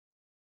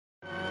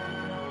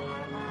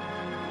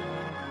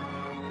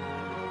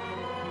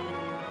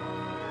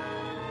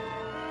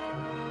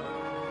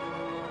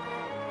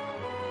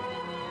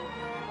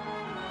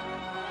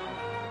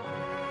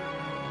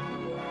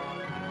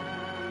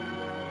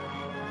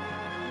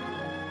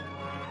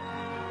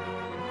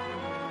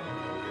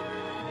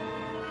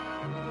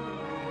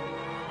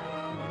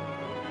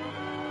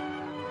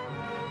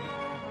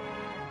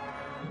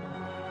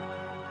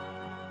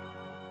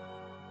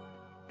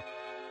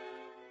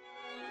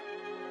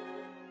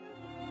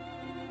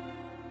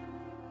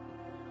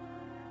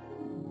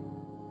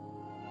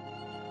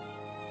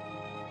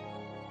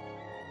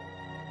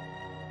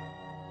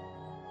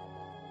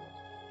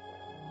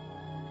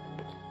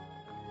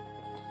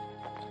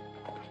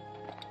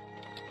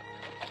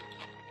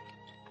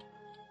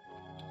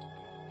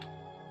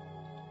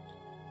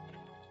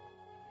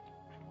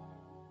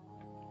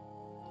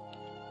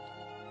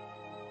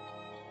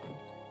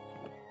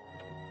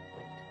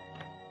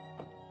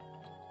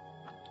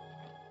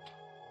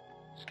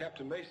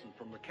Captain Mason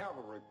from the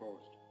cavalry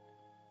post.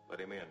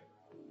 Let him in.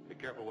 Be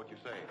careful what you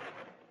say.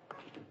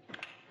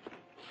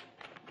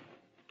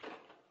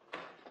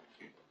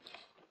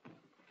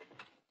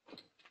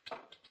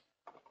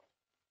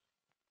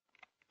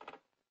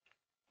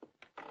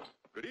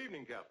 Good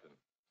evening, Captain.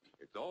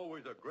 It's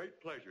always a great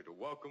pleasure to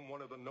welcome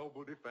one of the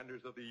noble defenders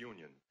of the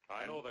Union.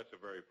 I know that's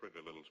a very pretty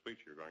little speech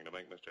you're going to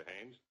make, Mr.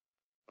 Haynes,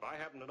 but I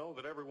happen to know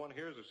that everyone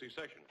here is a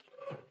secessionist,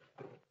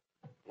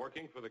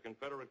 working for the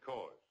Confederate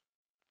cause.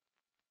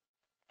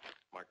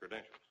 My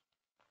credentials.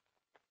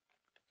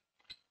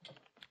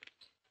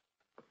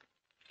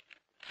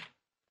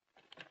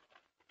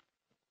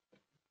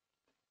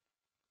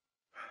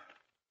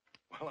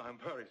 Well,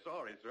 I'm very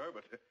sorry, sir,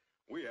 but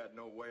we had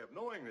no way of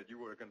knowing that you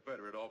were a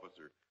Confederate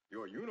officer.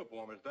 Your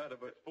uniform is that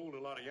of a... It's fooled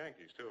a lot of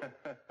Yankees, too.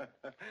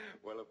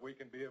 Well, if we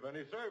can be of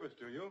any service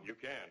to you... You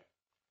can.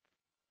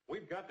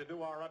 We've got to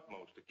do our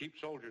utmost to keep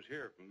soldiers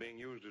here from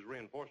being used as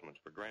reinforcements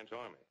for Grant's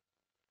army.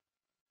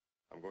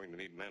 I'm going to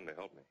need men to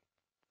help me.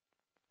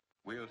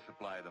 We'll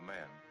supply the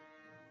men.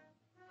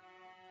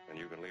 And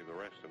you can leave the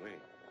rest to me.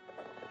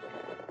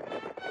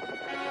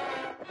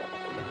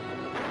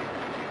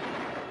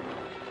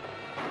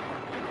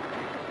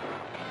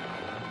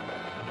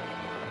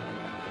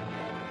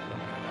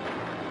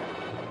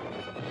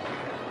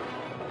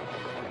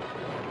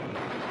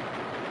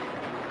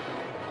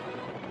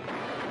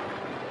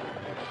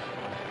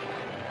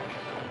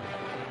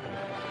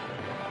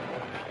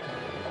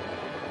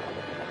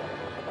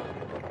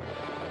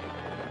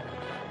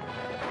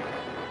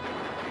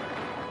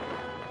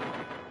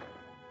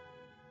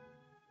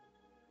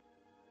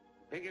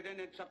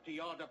 Pinkerton, it's up to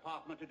your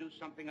department to do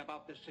something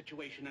about this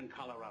situation in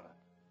Colorado.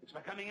 It's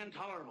becoming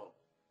intolerable.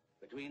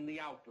 Between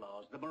the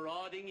outlaws, the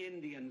marauding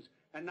Indians,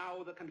 and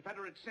now the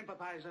Confederate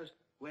sympathizers,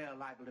 we're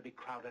liable to be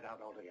crowded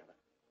out altogether.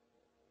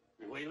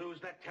 If we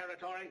lose that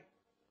territory,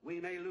 we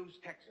may lose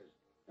Texas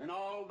and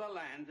all the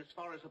land as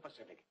far as the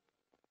Pacific.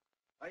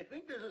 I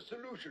think there's a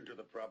solution to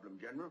the problem,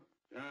 General.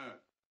 Sure.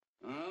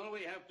 All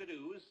we have to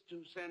do is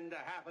to send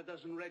a half a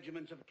dozen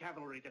regiments of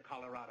cavalry to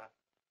Colorado.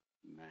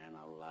 Man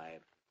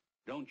alive.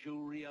 Don't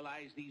you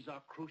realize these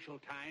are crucial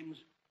times?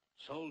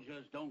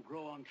 Soldiers don't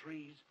grow on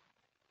trees.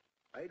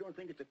 I don't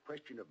think it's a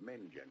question of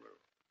men, General.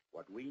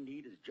 What we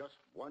need is just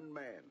one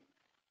man.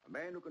 A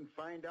man who can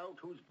find out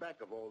who's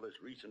back of all this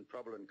recent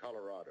trouble in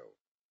Colorado.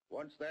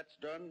 Once that's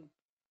done,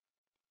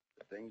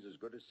 the thing's as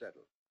good as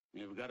settled.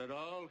 You've got it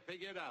all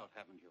figured out,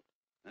 haven't you?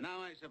 And now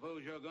I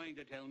suppose you're going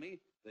to tell me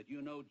that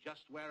you know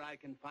just where I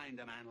can find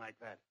a man like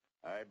that.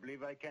 I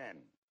believe I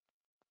can.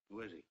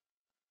 Who is he?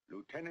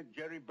 Lieutenant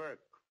Jerry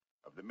Burke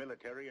of the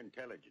Military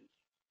Intelligence.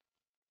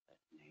 That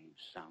name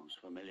sounds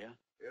familiar.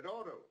 It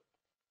ought to.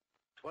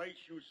 Twice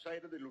you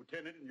cited the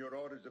lieutenant in your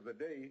orders of the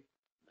day.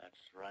 That's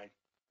right.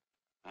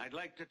 I'd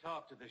like to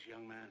talk to this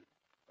young man.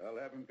 I'll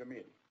have him come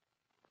in.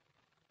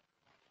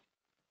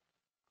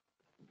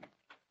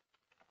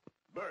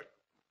 Burke,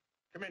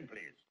 come in,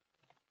 please.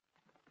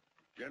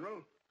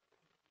 General,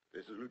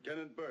 this is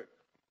Lieutenant Burke.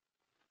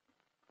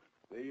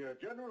 The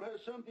General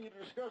has something to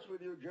discuss with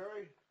you,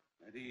 Jerry.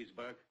 At ease,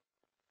 Burke.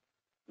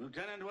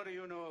 Lieutenant, what do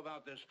you know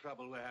about this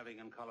trouble we're having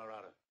in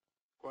Colorado?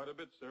 Quite a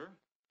bit, sir.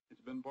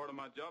 It's been part of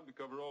my job to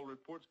cover all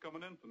reports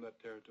coming in from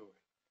that territory.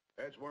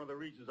 That's one of the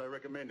reasons I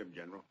recommend him,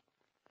 General.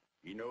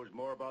 He knows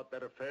more about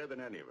that affair than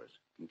any of us.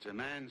 It's a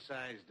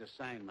man-sized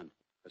assignment,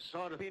 a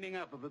sort of cleaning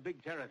up of a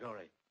big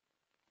territory.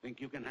 Think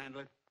you can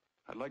handle it?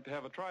 I'd like to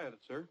have a try at it,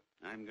 sir.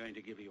 I'm going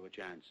to give you a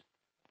chance.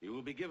 You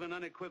will be given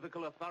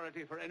unequivocal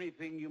authority for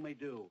anything you may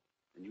do,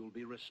 and you will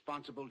be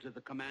responsible to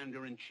the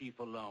commander-in-chief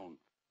alone.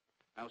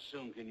 How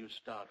soon can you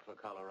start for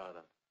Colorado?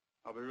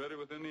 I'll be ready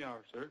within the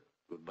hour, sir.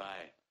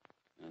 Goodbye,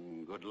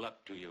 and good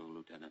luck to you,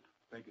 Lieutenant.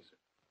 Thank you, sir.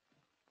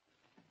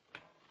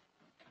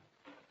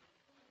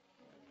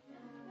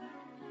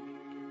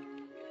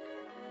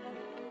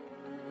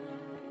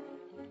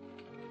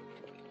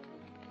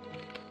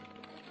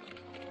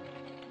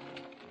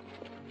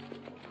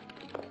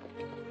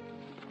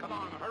 Come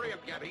on, hurry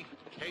up, Gabby.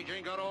 Stage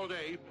ain't got all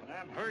day.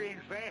 I'm hurrying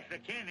fast I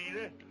can, ain't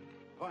I?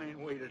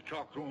 Fine way to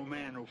talk to a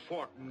man who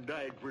fought and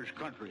died for his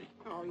country.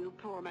 Oh, you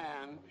poor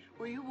man.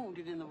 Were you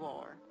wounded in the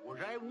war? Was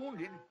I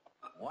wounded?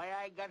 Why,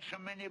 I got so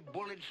many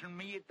bullets in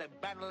me at the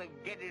Battle of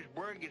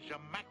Gettysburg, it's a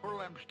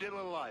mackerel I'm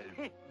still alive.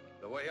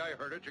 The way I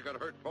heard it, you got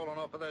hurt falling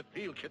off of that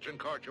field kitchen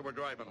cart you were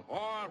driving.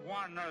 Oh, it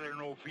wasn't another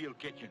no field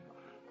kitchen.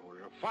 It was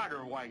a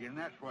fodder wagon,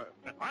 that's what.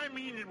 I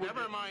mean it was...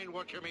 Never mind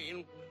what you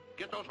mean.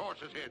 Get those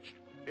horses hitched.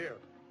 Here,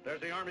 there's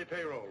the Army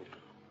payroll.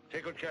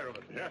 Take good care of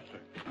it. Yes, sir.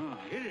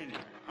 Get in here.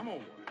 Come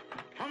over.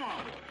 Come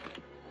on.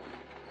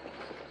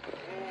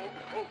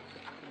 Oh.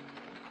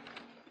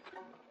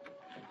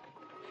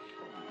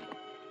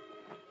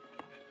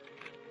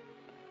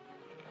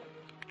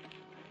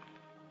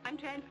 I'm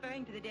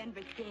transferring to the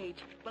Denver stage.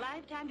 Will I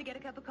have time to get a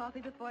cup of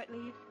coffee before it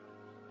leaves?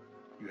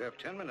 You have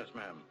 10 minutes,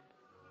 ma'am.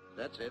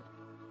 That's it.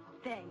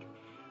 Thanks.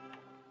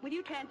 Will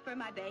you transfer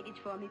my baggage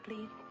for me,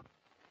 please?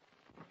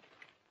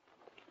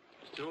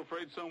 Still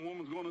afraid some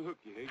woman's going to hook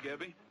you, hey,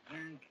 Gabby?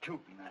 I'm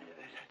tooting out of it.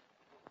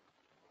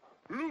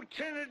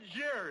 Lieutenant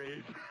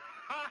Jerry.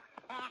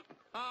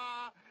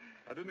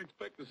 I didn't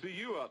expect to see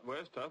you out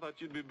west. I thought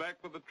you'd be back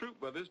with the troop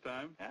by this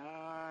time.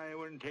 It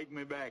wouldn't take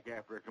me back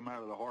after I come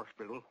out of the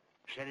hospital.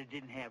 Said it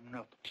didn't have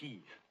enough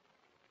teeth.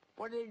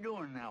 What are they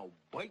doing now?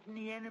 Biting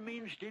the enemy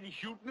instead of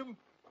shooting them?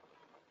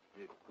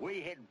 Where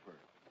you heading for?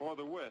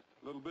 Farther west,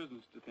 little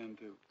business to tend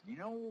to. You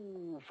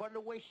know,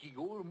 farther west you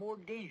go, the more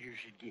dangerous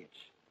it gets.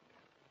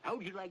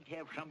 How'd you like to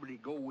have somebody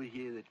go with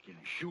you that can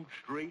shoot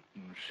straight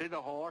and sit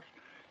a horse?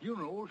 You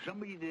know,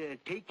 somebody to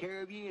take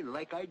care of you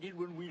like I did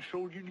when we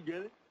soldiered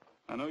together?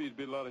 I know you'd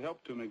be a lot of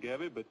help to me,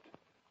 Gabby, but,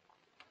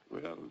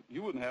 well,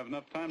 you wouldn't have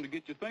enough time to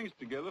get your things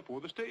together before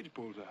the stage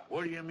pulls out.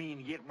 What do you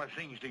mean, get my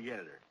things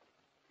together?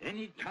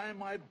 Any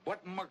time I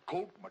button my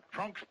coat, my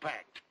trunk's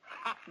packed.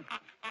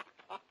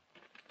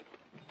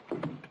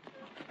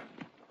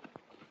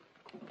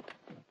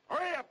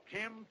 Hurry up,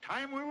 Tim.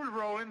 Time we was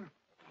rolling.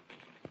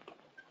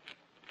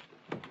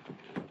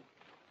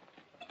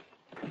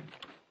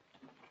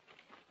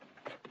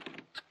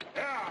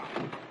 Yeah.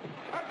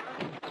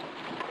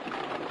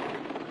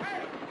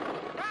 Hey,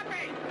 stop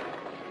me!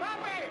 Stop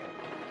me!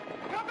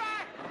 Come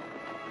back!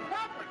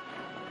 Stop it!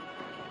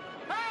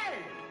 Hey!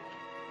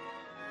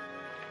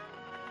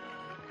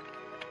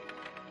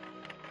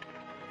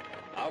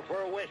 How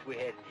far west we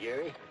heading,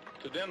 Jerry?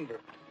 To Denver.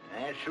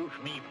 That suits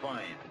me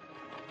fine.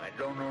 I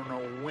don't know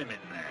no women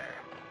there.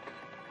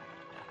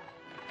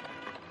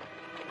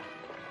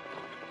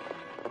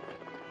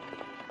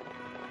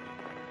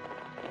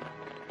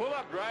 Pull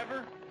up,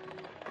 driver.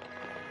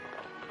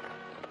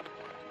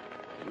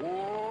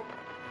 Whoa.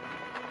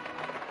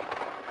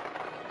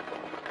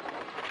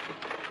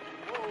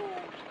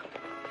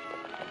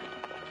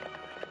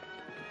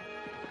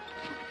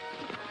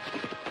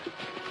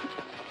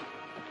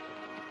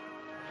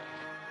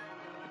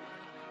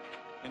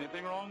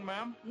 Anything wrong,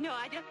 ma'am? No,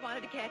 I just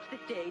wanted to catch the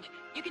stage.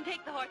 You can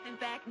take the horses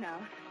back now.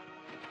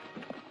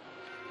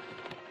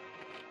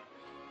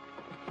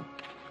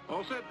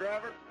 All set,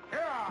 driver.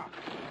 Yeah.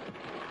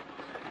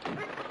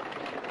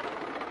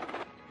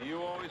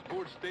 You always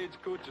board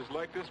stagecoaches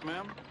like this,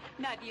 ma'am?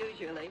 Not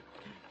usually.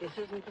 This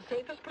isn't the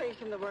safest place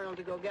in the world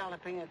to go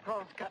galloping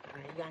across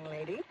country, young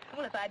lady.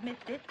 Well, if I'd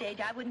missed this stage,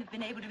 I wouldn't have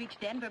been able to reach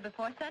Denver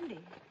before Sunday.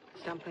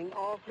 Something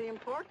awfully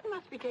important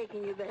must be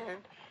taking you there.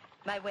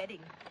 My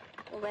wedding.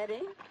 A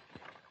wedding?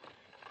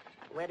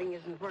 A wedding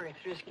isn't worth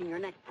risking your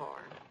neck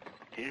for.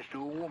 Tis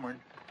to a woman.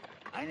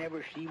 I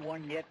never see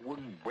one yet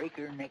wouldn't break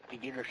her neck to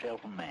get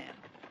herself a man.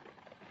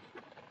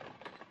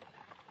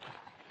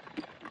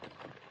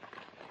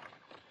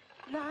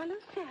 Lylah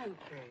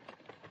Sanford.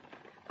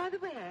 By the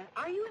way,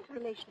 are you in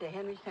relation to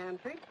Henry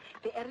Sanford,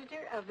 the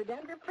editor of the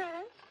Denver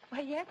Press?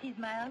 Well, yes, he's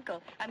my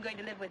uncle. I'm going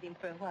to live with him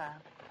for a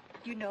while.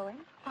 Do you know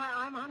him? Why,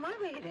 I'm on my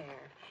way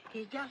there.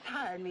 He's just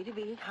hired me to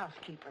be his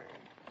housekeeper.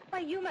 Why,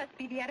 you must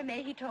be the Etta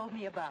May he told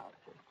me about.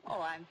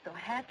 Oh, I'm so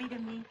happy to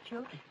meet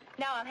you.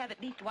 Now I'll have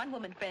at least one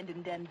woman friend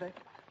in Denver.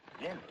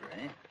 Denver,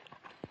 eh?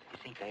 You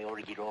think I ought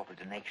to get off at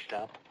the next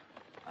stop?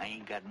 I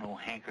ain't got no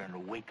hankering to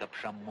wake up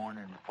some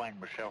morning and find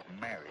myself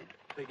married.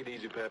 Take it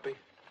easy, Pappy.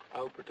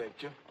 I'll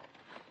protect you.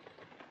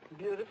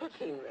 Beautiful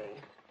scenery.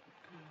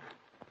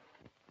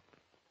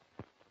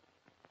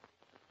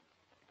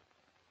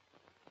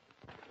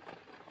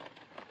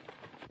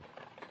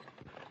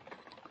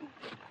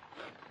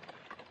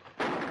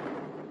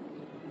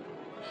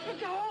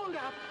 It's a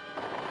hold-up.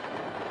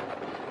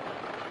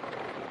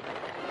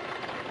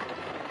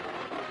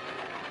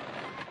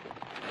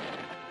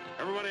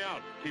 Everybody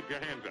out. Keep your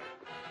hands up.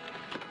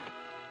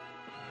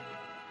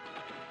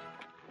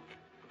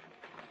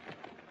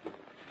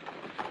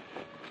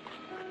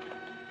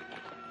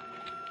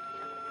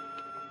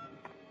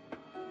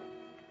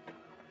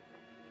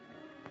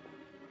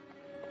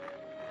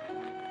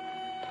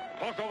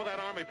 Toss over that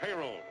Army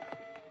payroll.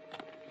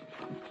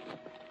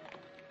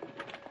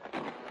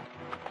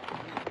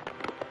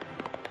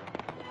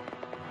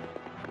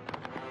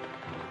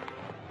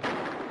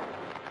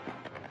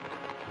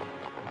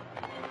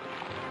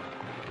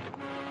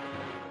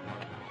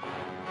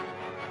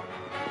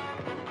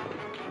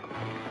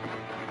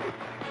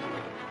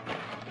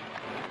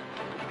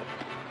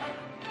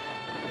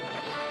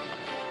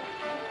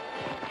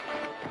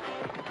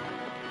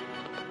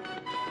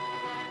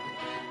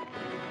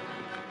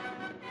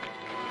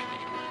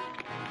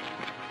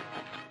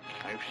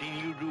 I've seen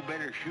you do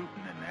better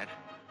shooting than that.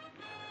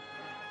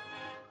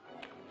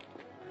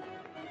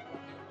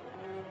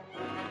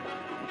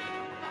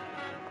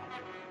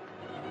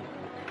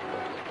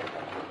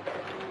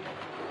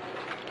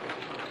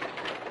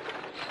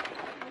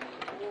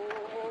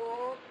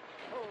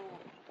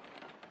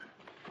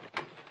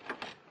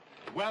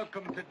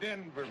 Welcome to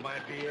Denver, my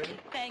dear.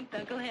 Thanks,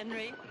 Uncle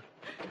Henry.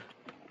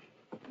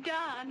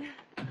 Don,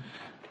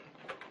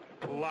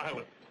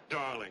 Lylah,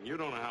 darling, you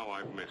don't know how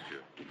I've missed you.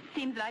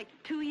 seems like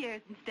 2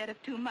 years instead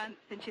of 2 months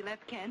since you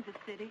left Kansas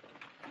City.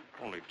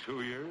 Only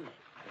 2 years?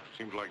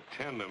 Seems like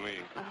 10 to me.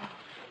 Oh.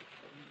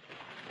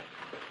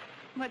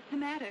 What's the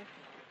matter?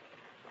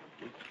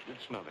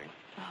 It's nothing.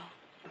 Oh.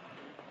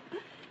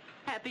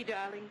 Happy,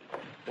 darling?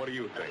 What do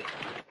you think?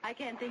 I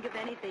can't think of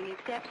anything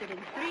except that in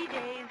 3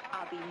 days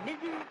I'll be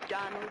Mrs.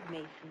 Donald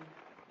Mason.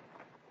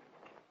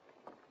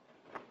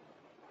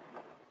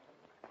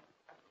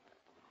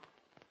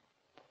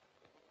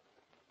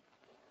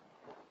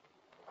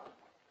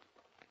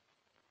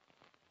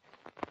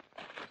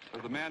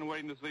 There's a man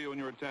waiting to see you in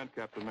your tent,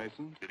 Captain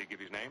Mason. Did he give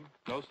his name?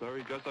 No, sir.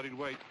 He just said he'd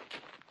wait.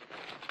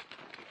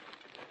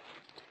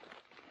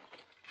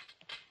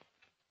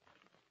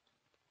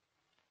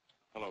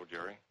 Hello,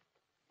 Jerry.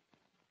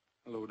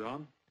 Hello,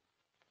 Don.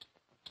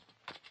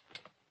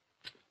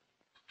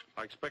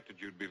 I expected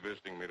you'd be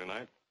visiting me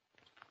tonight.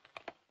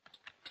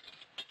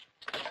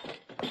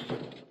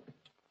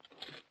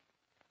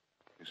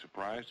 You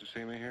surprised to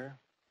see me here?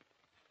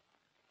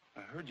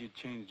 I heard you'd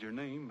changed your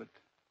name, but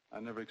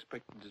I never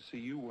expected to see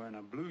you wearing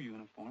a blue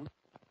uniform.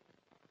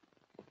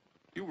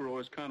 You were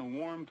always kind of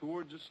warm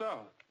towards the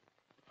South.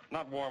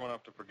 Not warm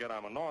enough to forget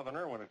I'm a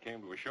Northerner when it came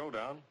to a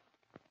showdown.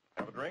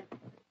 Have a drink?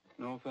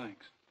 No,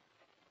 thanks.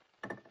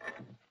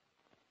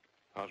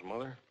 How's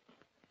Mother?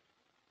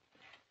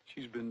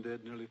 She's been dead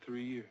nearly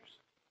 3 years.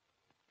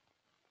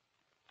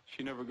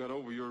 She never got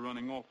over your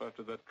running off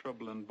after that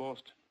trouble in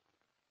Boston.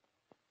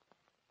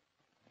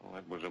 Well,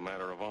 that was a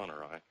matter of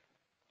honor. I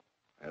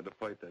had to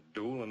fight that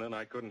duel, and then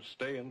I couldn't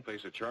stay and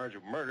face a charge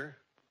of murder.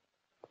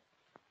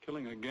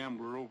 Killing a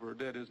gambler over a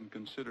debt isn't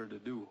considered a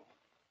duel.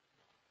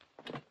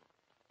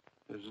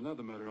 There's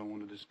another matter I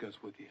want to discuss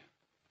with you.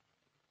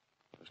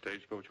 The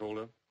stagecoach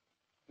holdup?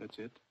 That's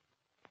it?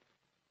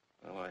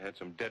 Well, I had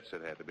some debts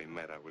that had to be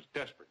met. I was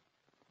desperate.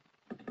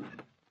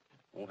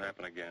 Won't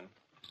happen again.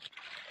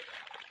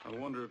 I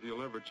wonder if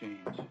you'll ever change.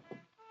 Well,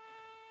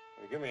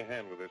 give me a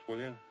hand with this, will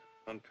you?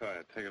 Untie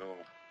it. Take it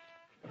off.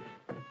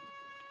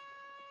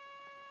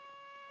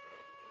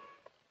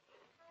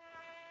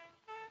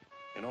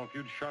 You know, if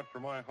you'd shot for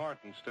my heart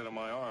instead of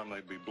my arm,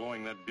 they'd be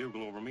blowing that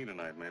bugle over me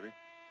tonight, maybe.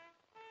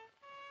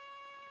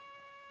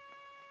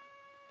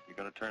 You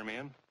gonna turn me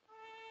in?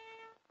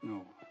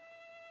 No.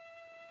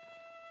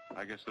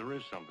 I guess there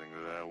is something to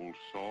that old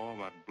saw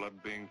about blood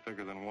being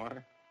thicker than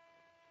water.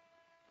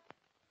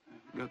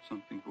 I've got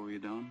something for you,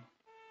 Don.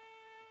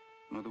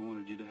 Mother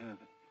wanted you to have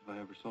it if I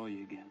ever saw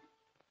you again.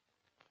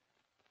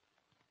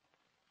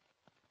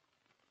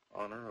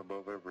 Honor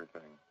above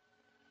everything.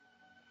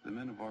 The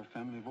men of our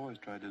family have always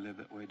tried to live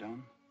that way,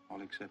 Don,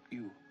 all except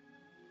you.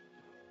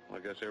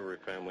 Well, I guess every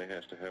family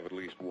has to have at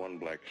least one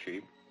black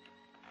sheep.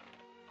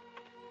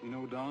 You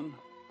know, Don,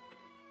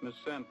 Miss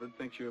Sanford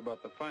thinks you're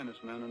about the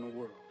finest man in the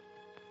world.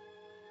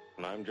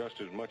 And I'm just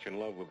as much in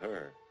love with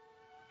her.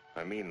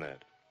 I mean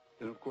that.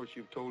 Then, of course,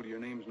 you've told her your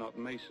name's not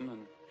Mason,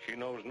 and... She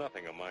knows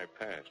nothing of my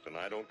past, and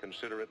I don't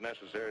consider it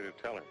necessary to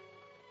tell her.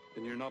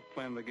 Then you're not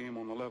playing the game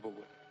on the level with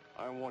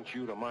her. I want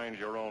you to mind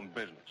your own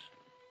business.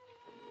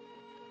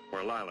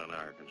 Where Lylah and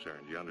I are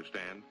concerned, you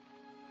understand?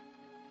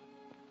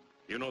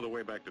 You know the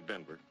way back to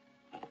Denver.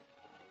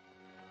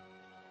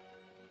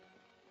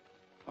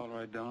 All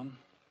right, Don.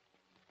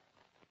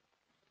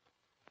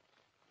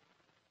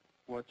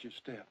 Watch your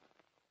step.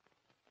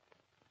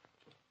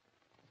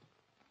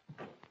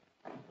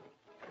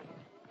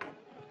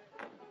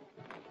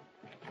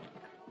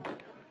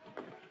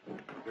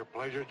 Your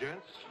pleasure,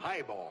 gents.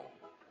 Highball.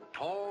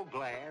 Tall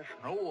glass,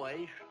 no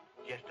ice,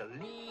 just a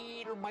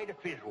little mite of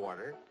fizz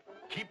water.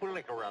 Keep a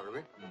liquor out of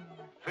it and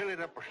fill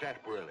it up for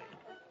sarsaparilla.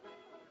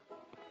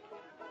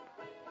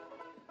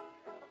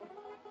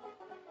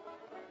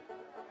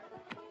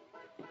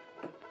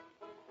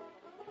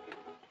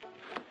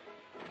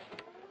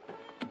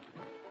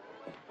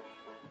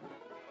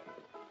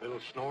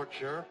 Little snort,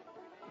 Sheriff?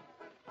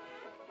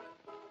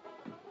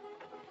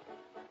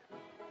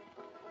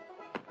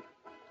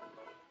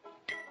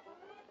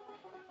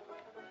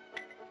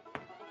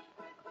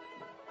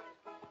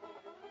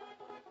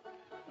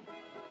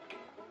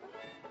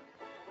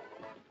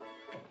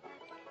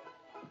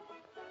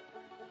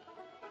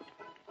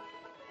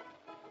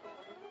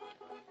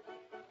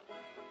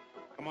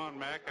 Come on,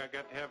 Mac. I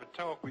got to have a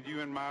talk with you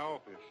in my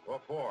office.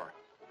 What for?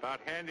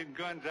 About handing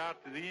guns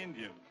out to the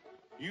Indians.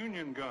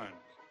 Union guns.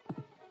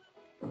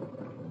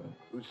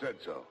 Who said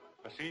so?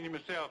 I seen you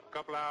myself a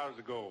couple hours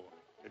ago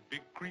at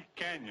Big Creek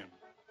Canyon.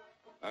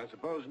 I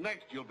suppose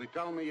next you'll be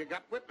telling me you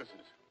got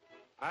witnesses.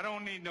 I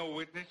don't need no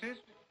witnesses.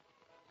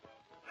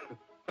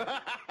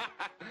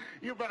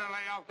 You better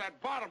lay off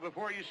that bottle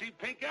before you see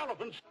pink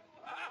elephants.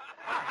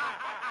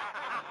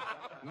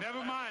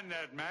 Never mind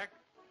that, Mac.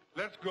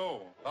 Let's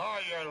go. Oh,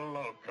 you're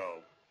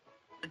loco.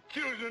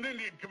 Accusing an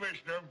Indian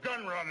commissioner of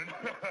gun running.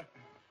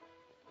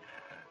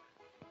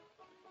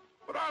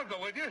 But I'll go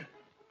with you.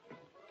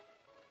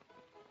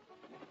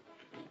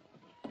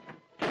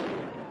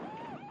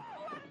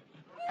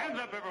 Hands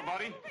up,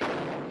 everybody.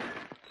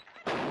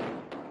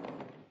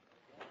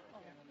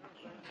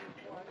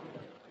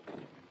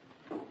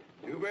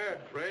 Too bad,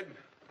 Fred.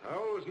 I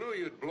always knew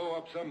you'd blow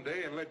up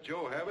someday and let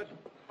Joe have it.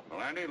 Well,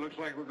 Andy, it looks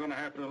like we're going to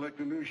have to elect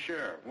a new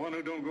sheriff. One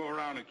who don't go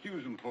around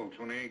accusing folks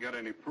when they ain't got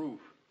any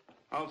proof.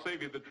 I'll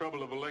save you the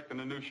trouble of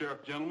electing a new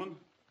sheriff, gentlemen,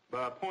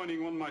 by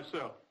appointing one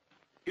myself.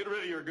 Get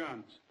rid of your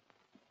guns.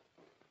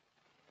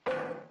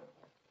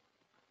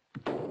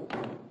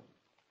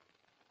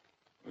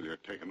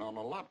 taking on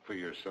a lot for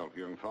yourself,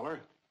 young feller.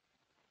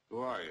 Who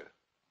are you?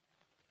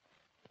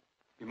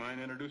 You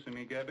mind introducing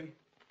me, Gabby?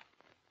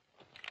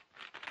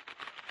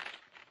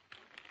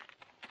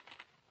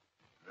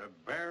 The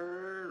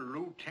bearer,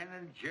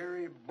 Lieutenant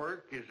Jerry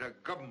Burke, is a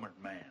government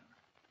man.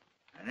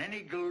 And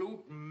any galoot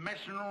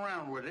messing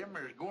around with him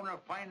is going to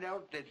find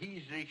out that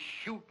he's a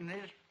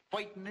shootin'est,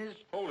 fightin'est...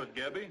 Hold it,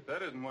 Gabby.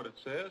 That isn't what it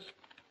says.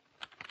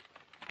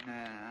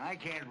 Nah, I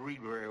can't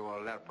read very well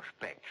without my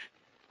specs.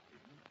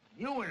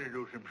 You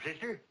introduce him,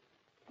 sister.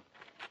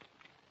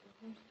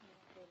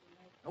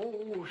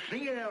 Oh,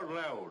 sing it out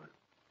loud.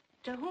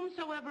 To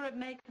whomsoever it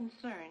may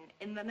concern,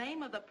 in the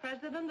name of the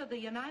President of the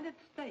United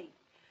States,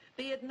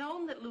 be it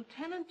known that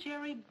Lieutenant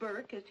Jerry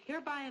Burke is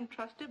hereby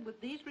entrusted with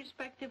these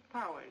respective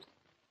powers,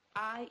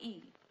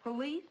 i.e.,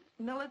 police,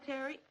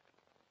 military...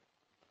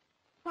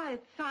 Why,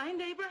 it's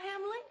signed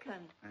Abraham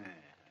Lincoln.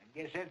 I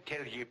guess that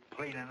tells you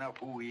plain enough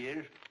who he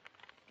is.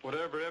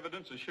 Whatever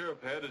evidence the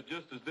sheriff had is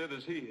just as dead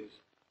as he is,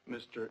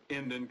 Mr.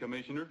 Indian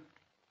Commissioner.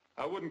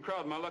 I wouldn't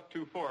crowd my luck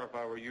too far if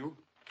I were you.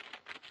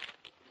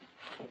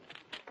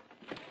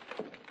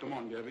 Come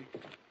on, Gabby.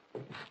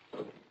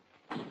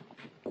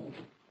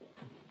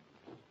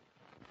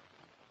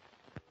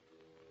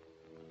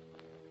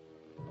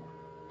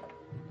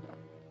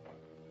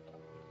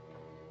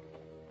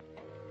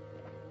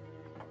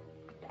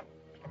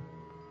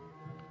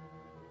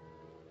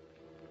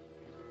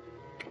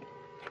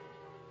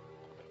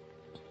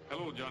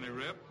 Hello, Johnny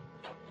Reb.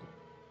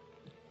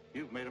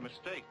 You've made a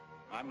mistake.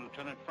 I'm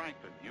Lieutenant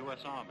Franklin, U.S.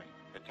 Army,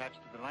 attached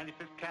to the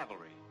 95th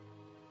Cavalry.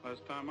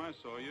 Last time I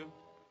saw you,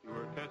 you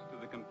were attached to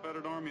the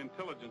Confederate Army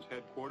Intelligence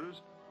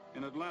Headquarters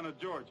in Atlanta,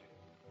 Georgia.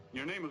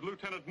 Your name is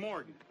Lieutenant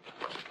Morgan.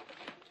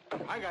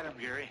 I got him,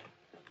 Jerry.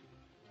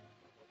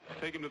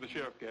 Take him to the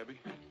sheriff, Gabby.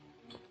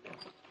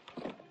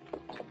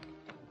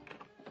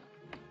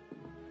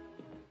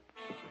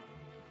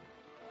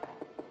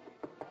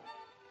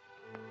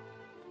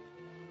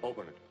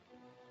 Open it.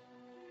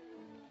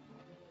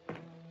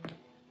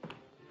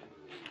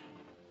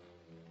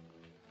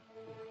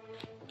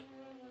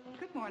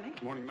 Good morning.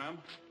 Good morning, ma'am.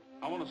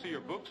 I want to see your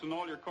books and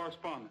all your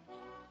correspondence.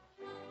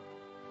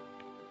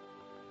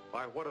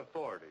 By what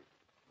authority?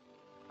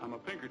 I'm a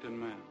Pinkerton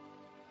man.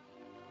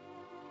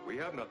 We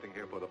have nothing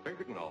here for the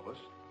Pinkerton office.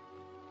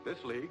 This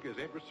league is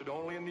interested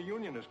only in the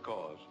Unionist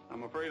cause.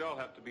 I'm afraid I'll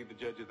have to be the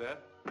judge of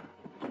that.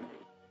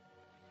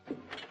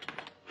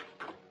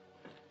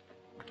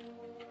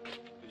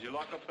 Did you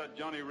lock up that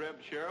Johnny Reb,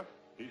 Sheriff?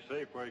 He's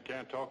safe where he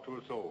can't talk to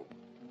a soul.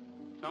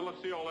 Now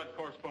let's see all that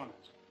correspondence.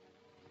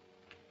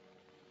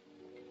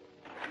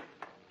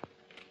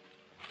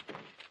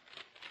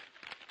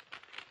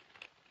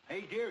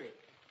 Hey, Jerry,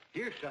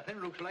 here's something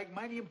looks like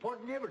mighty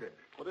important evidence.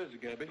 What is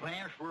it, Gabby?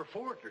 Plans for a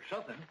fort or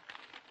something.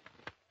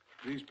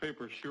 These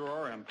papers sure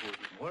are important.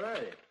 What are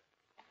they?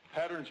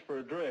 Patterns for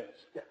a dress.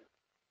 Yeah.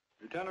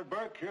 Lieutenant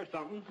Burke, here's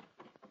something.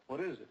 What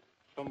is it?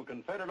 From a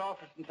Confederate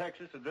office in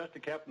Texas addressed to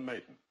Captain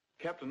Mason.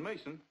 Captain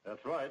Mason?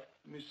 That's right.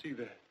 Let me see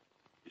that.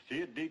 You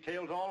see, it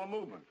details all the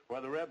movements,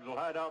 where the Rebs will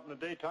hide out in the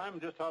daytime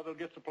and just how they'll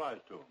get supplies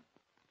to them.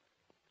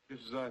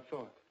 Just as I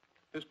thought.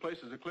 This place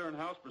is a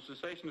clearinghouse for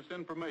cessationist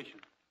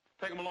information.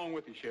 Take them along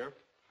with you, Sheriff.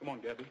 Come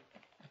on, Gabby.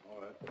 All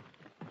right.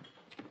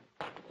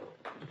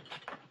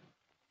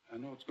 I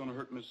know it's going to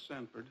hurt Miss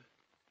Sanford,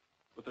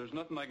 but there's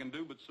nothing I can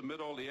do but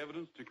submit all the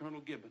evidence to Colonel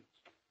Gibbons.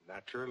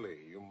 Naturally,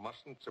 you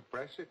mustn't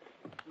suppress it.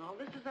 Oh,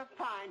 this is a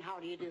fine how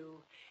do you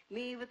do.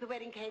 Me with the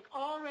wedding cake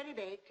already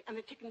baked and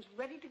the chickens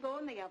ready to go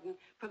in the oven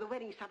for the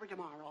wedding supper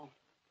tomorrow.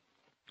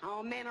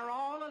 Oh, men are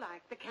all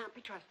alike. They can't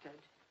be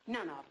trusted.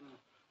 None of them.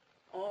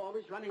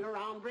 Always running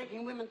around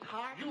breaking women's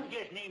hearts. You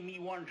just named me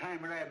one time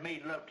when I've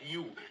made love to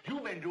you.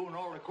 You've been doing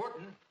all the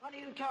courting. What are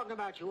you talking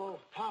about, you old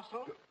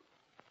fossil?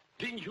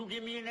 Didn't you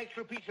give me an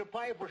extra piece of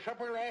pie for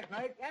supper last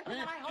night? That's what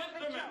I hope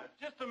Just a minute.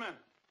 Just a minute.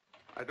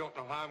 I don't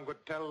know how I'm going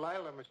to tell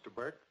Lylah, Mr.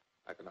 Burke.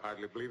 I can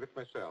hardly believe it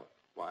myself.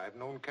 Why, I've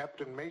known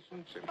Captain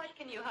Mason since... What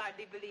can you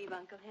hardly believe,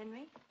 Uncle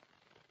Henry?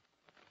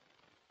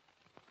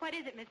 What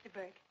is it, Mr.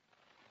 Burke?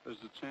 There's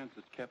a chance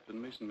that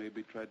Captain Mason may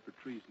be tried for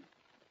treason.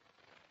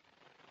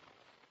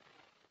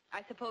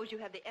 I suppose you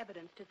have the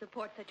evidence to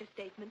support such a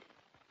statement.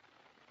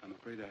 I'm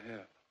afraid I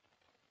have.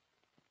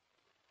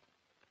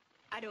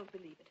 I don't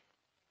believe it.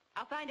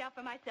 I'll find out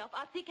for myself.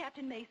 I'll see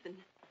Captain Mason.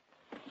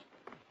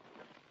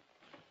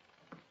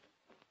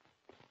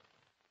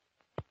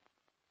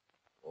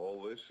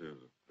 All this is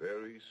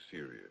very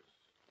serious.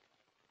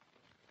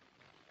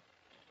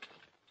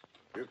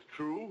 If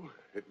true,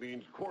 it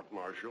means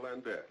court-martial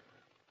and death.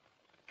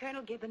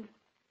 Colonel Gibbons,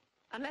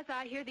 unless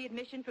I hear the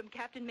admission from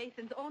Captain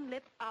Mason's own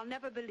lips, I'll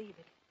never believe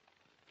it.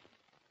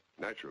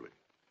 Naturally.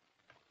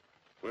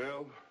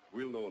 Well,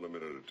 we'll know in a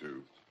minute or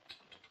two.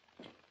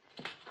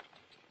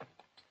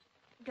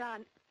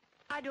 Don,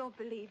 I don't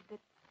believe that...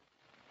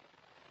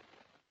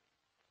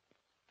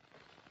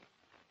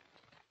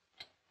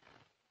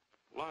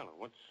 Lylah,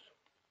 what's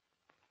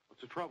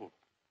the trouble?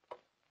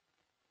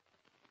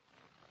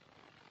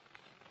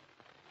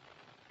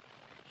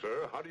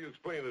 Sir, how do you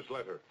explain this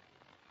letter?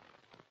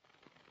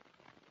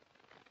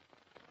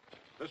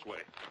 This way.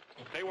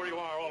 Stay where you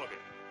are, all of you.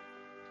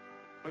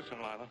 Listen,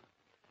 Lylah.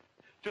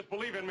 Just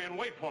believe in me and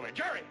wait for me.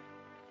 Jerry!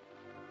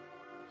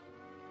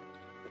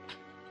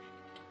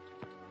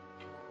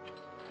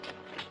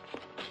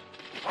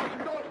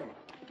 Sergeant Dalton!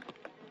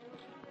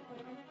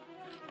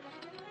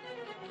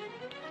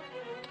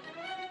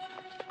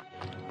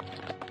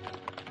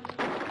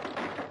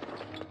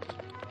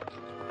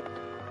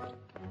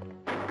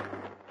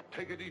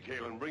 Take a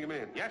detail and bring him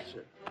in. Yes,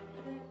 sir.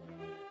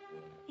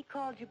 He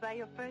called you by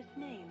your first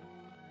name.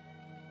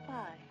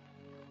 Why?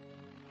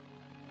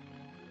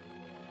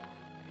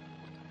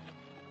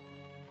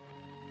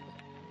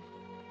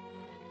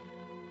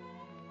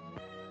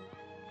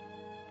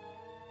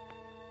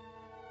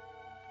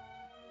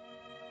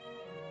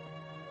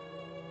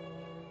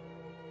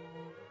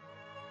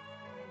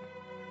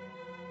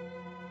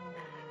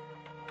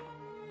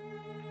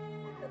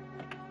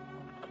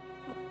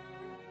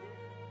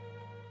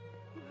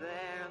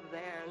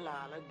 There,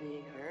 Lylah,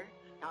 dear.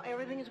 Now,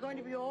 everything is going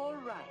to be all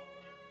right.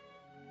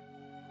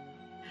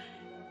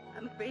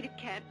 I'm afraid it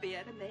can't be,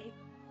 Etta May.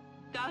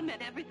 Don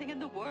meant everything in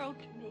the world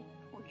to me.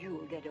 Well,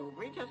 you'll get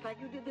over it just like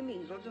you did the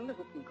measles and the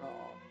whooping cough.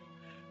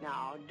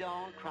 Now,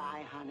 don't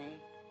cry, honey.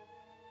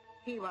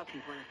 He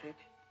wasn't worth it.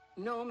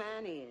 No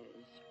man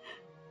is.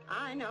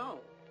 I know.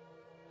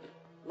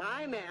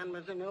 My man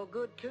was a no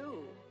good,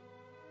 too.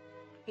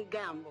 He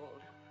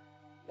gambled.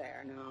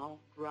 There now,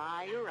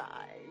 dry your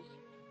eyes.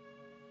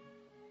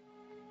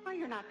 Well,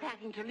 you're not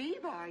packing to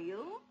leave, are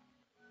you?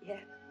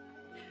 Yes.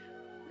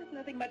 There's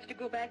nothing much to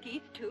go back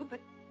east to, but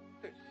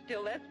there's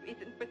still less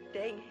reason for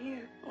staying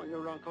here. Oh,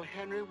 your Uncle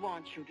Henry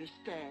wants you to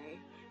stay.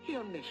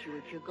 He'll miss you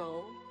if you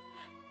go.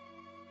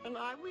 And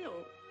I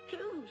will,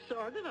 too,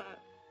 sort of.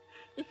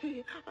 You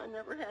see, I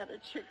never had a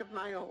chick of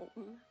my own.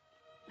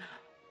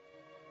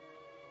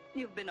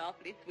 You've been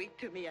awfully sweet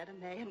to me, Etta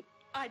May, and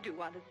I do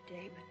want to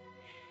stay, but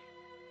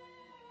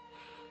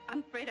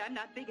I'm afraid I'm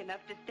not big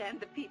enough to stand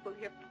the people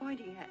here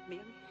pointing at me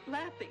and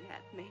laughing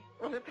at me.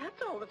 Well, if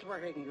that's all that's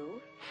worrying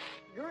you,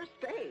 you're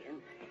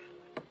staying.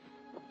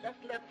 Just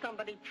let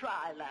somebody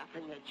try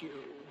laughing at you.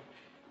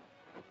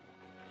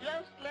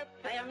 Just let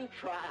them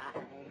try.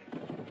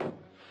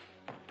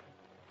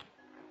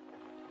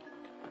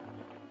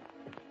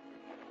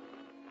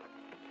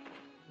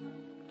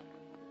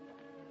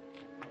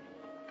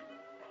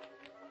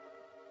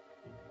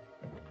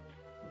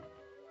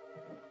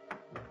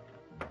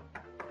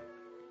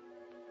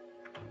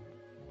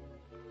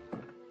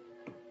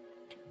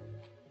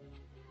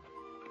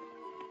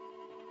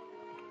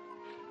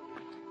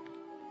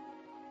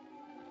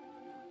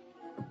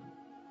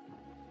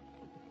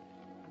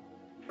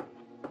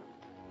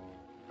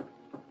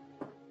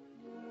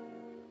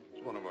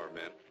 One of our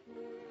men.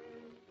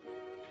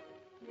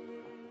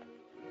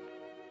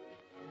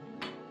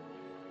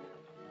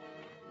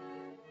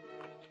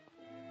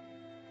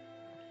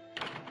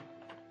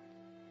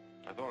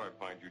 I thought I'd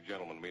find you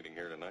gentlemen meeting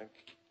here tonight.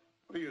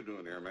 What are you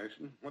doing here,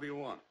 Mason? What do you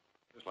want?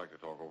 Just like to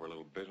talk over a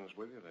little business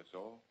with you, that's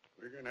all.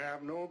 We can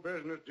have no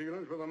business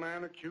dealings with a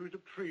man accused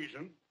of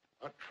treason,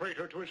 a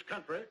traitor to his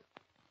country.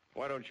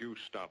 Why don't you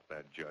stop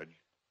that, Judge?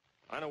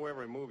 I know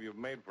every move you've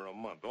made for a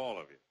month, all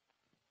of you.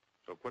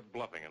 So quit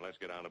bluffing and let's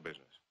get down to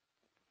business.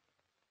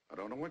 I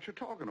don't know what you're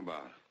talking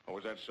about. Oh,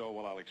 is that so?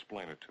 Well, I'll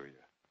explain it to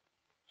you.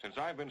 Since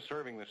I've been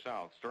serving the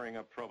South, stirring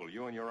up trouble,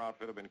 you and your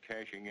outfit have been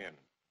cashing in.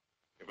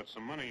 If it's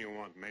some money you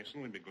want,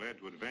 Mason, we'd be glad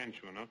to advance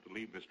you enough to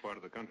leave this part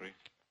of the country.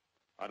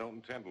 I don't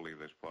intend to leave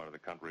this part of the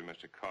country,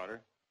 Mr.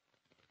 Carter.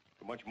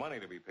 Too much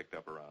money to be picked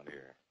up around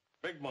here.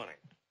 Big money.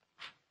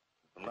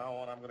 From now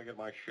on, I'm going to get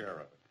my share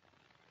of it.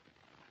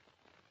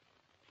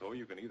 So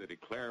you can either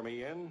declare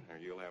me in, or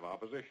you'll have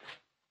opposition.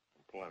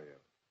 Plenty of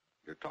it.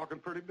 You're talking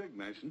pretty big,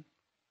 Mason.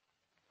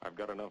 I've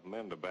got enough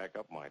men to back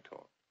up my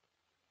talk.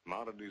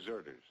 Mounted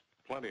deserters.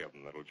 Plenty of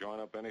them that'll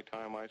join up any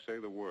time I say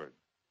the word.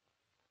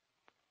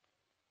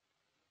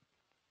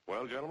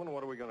 Well, gentlemen,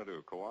 what are we going to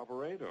do?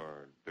 Cooperate,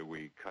 or do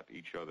we cut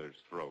each other's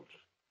throats?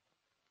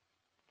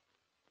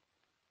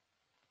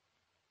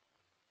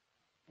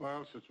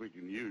 Well, since we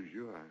can use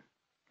you,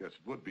 I guess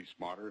it would be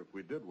smarter if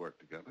we did work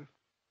together.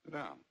 Sit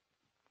down.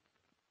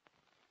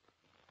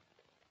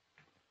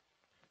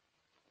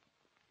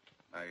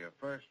 Now, your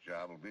first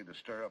job will be to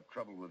stir up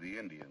trouble with the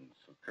Indians,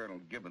 so Colonel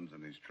Gibbons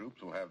and his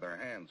troops will have their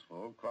hands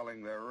full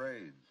quelling their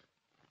raids.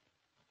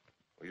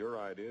 Well, your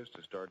idea is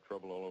to start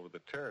trouble all over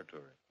the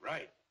territory.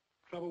 Right.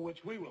 Trouble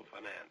which we will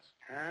finance.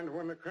 And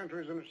when the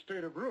country's in a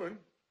state of ruin,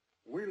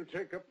 we'll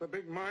take up the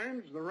big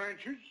mines, the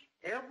ranches,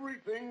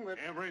 everything that...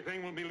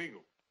 Everything will be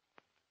legal.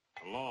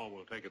 The law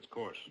will take its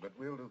course. But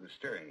we'll do the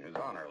steering. His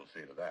honor will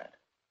see to that.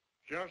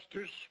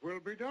 Justice will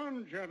be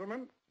done,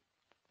 gentlemen.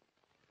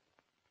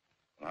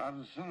 Well, how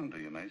does it sound to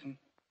you, Mason?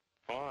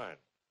 Fine.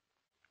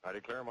 I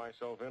declare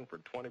myself in for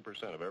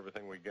 20% of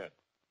everything we get.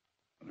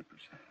 20%.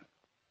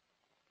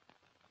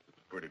 It's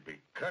a pretty big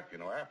cut. You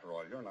know, after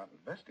all, you're not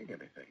investing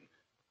anything.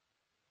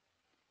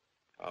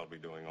 I'll be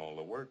doing all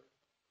the work.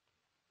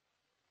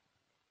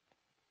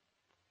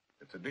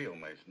 It's a deal,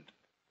 Mason.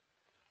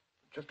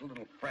 Just a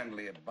little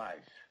friendly advice.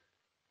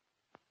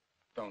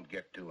 don't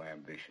get too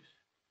ambitious.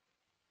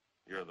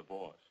 You're the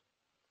boss.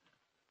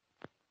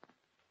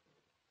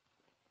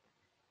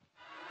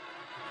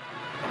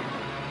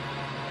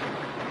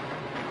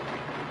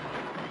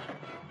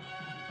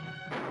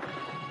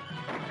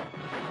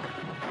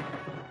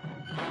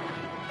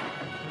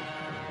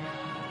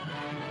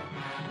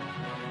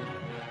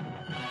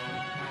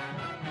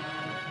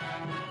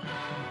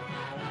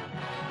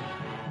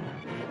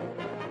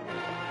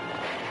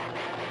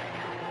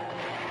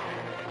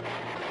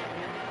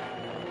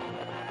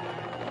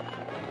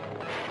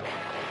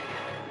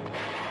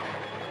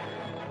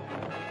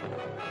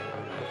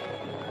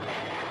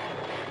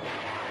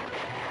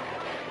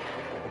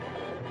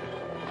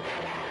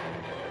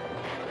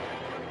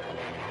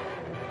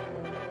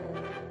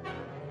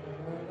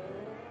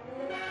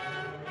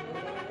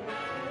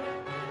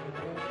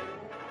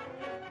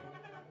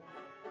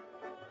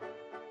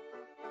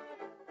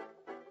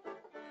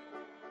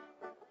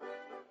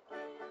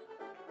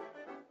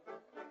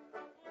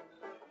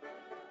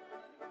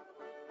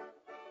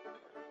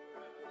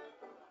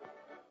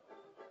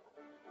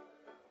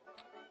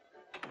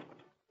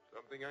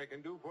 Something I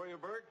can do for you,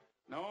 Burke?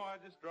 No, I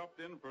just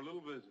dropped in for a little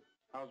visit.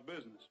 How's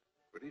business?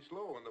 Pretty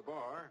slow in the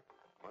bar.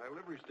 My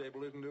livery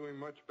stable isn't doing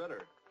much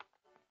better.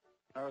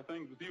 How are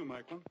things with you,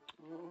 Macklin?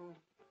 Oh,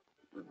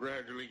 we're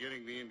gradually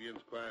getting the Indians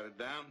quieted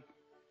down.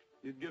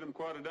 You'd get them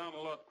quieted down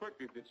a lot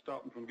quicker if you'd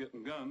stop them from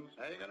getting guns.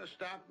 How you going to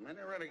stop them?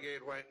 Any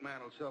renegade white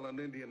man will sell an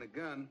Indian a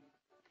gun.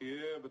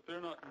 Yeah, but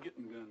they're not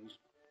getting guns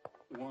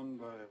one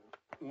by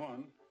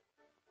one.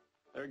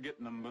 They're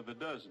getting them by the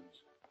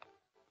dozens.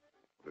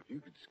 But if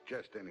you could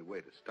suggest any way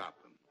to stop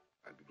them,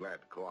 I'd be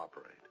glad to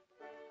cooperate.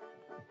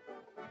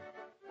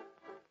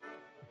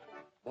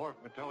 Boy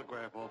from the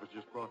telegraph office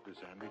just brought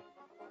this, Andy.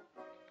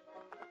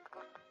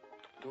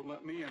 Don't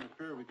let me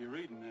interfere with you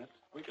reading that.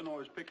 We can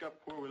always pick up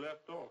where we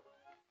left off.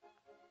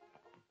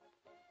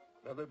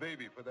 Another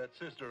baby for that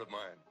sister of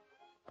mine.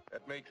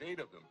 That makes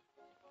 8 of them.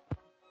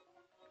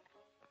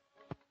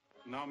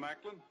 Now,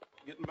 Macklin,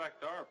 getting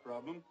back to our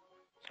problem,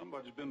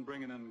 somebody's been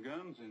bringing in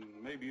guns, and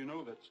maybe you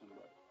know that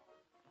somebody.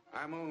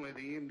 I'm only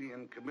the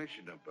Indian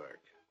commissioner, Burke.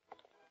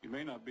 You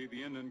may not be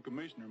the Indian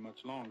commissioner much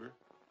longer.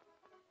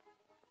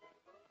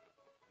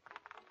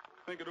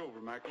 Think it over,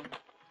 Macklin.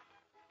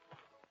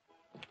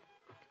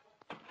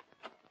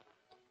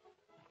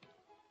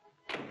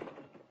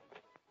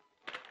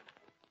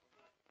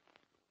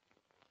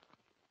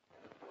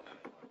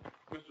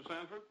 Mr.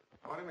 Sanford?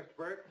 Morning, Mr.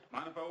 Burke.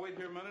 Mind if I wait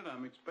here a minute?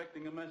 I'm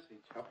expecting a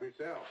message. Help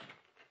yourself.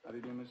 How do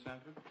you do, Miss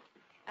Sanford?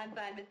 I'm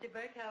fine, Mr.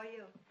 Burke. How are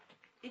you?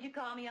 Did you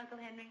call me,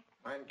 Uncle Henry?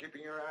 Mind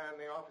keeping your eye on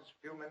the office a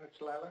few minutes,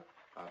 Lylah?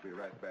 I'll be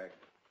right back.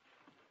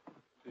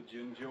 Did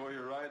you enjoy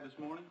your ride this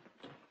morning?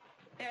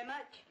 Very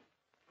much.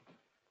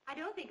 I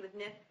don't think it was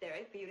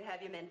necessary for you to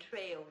have your men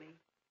trail me.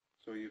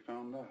 So you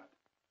found out.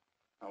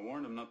 I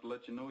warned them not to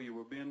let you know you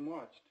were being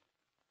watched.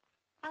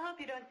 I hope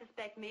you don't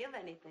suspect me of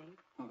anything.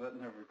 Well, that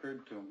never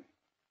occurred to me.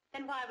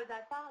 Then why was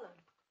I followed?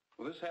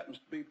 Well, this happens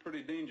to be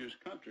pretty dangerous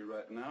country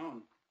right now,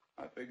 and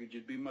I figured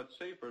you'd be much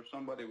safer if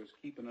somebody was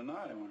keeping an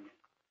eye on you.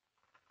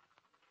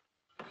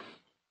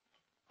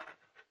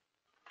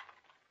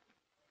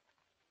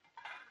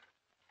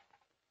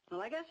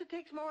 Well, I guess it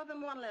takes more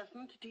than one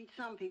lesson to teach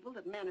some people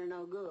that men are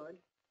no good.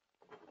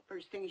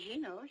 First thing she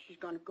knows, she's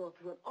going to go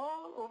through it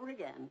all over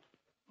again.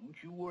 Don't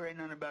you worry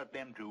none about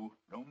them two.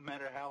 No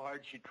matter how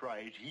hard she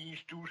tries, he's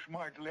too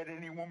smart to let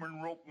any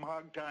woman rope and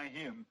hog-tie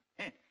him.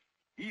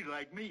 He's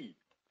like me.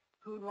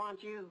 Who'd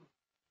want you?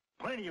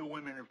 Plenty of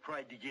women have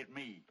tried to get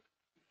me.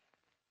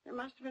 There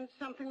must have been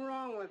something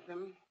wrong with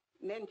them,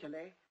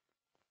 mentally.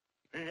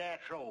 Is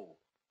that so?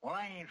 Well,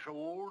 I ain't so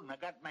old, and I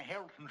got my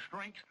health and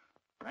strength.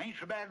 I ain't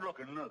so bad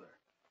looking, neither.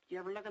 You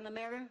ever look in the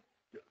mirror?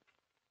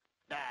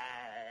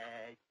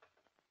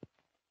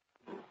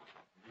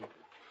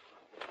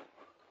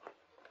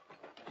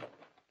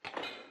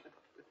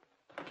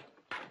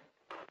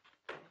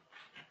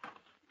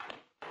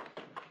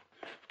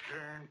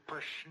 Darn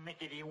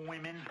persnickety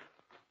women.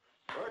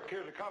 Burke,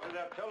 here's a copy of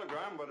that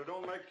telegram, but it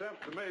don't make sense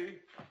to me.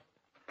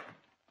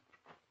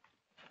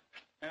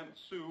 Aunt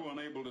Sue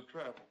unable to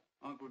travel.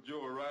 Uncle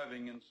Joe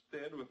arriving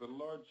instead with a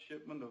large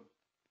shipment of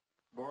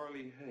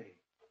barley hay.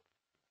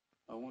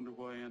 I wonder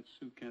why Aunt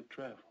Sue can't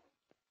travel.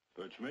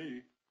 That's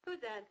me. Who's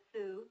Aunt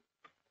Sue?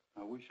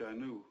 I wish I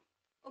knew.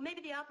 Well,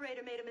 maybe the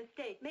operator made a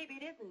mistake. Maybe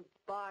it isn't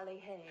barley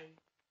hay.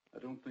 I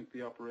don't think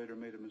the operator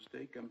made a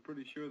mistake. I'm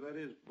pretty sure that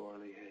is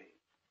barley hay.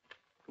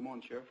 Come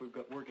on, Sheriff. We've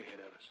got work ahead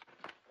of us.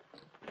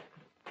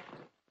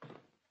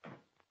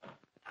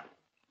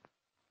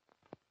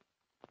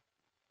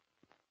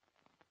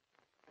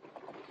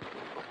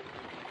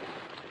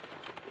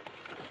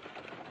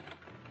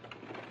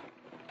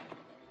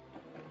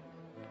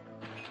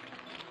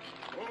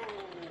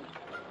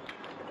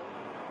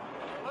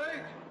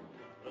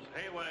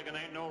 Wagon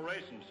ain't no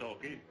racing,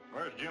 Sulky.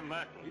 Where's Jim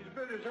Macklin? He's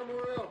busy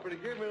somewhere else, but he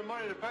gave me the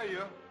money to pay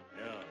you.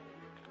 Yeah.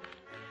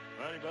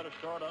 Well, you better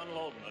start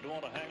unloading. I don't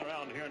want to hang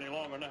around here any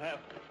longer than I have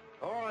to.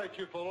 All right,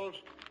 you fellows.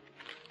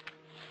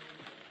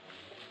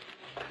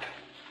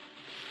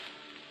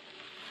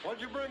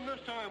 What'd you bring this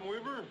time,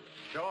 Weaver?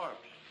 Sharps.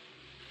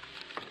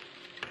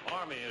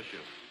 Army issue.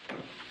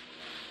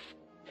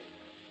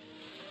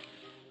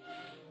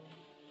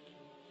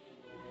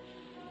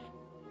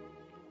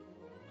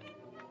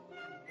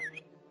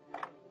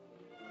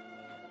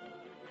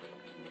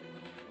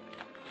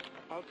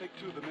 I'll take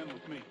 2 of the men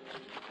with me.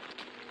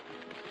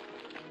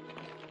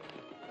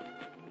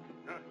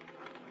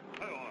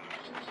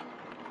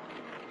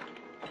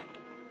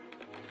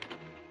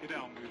 Get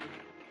down, Weaver.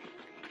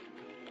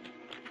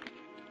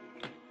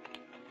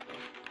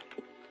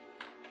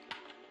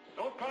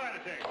 Don't fire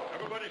anything.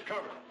 Everybody's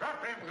covered.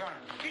 Drop them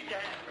guns. Get your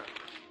hands up.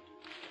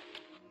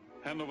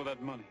 Hand over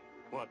that money.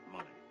 What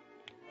money?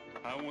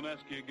 I won't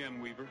ask you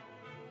again, Weaver.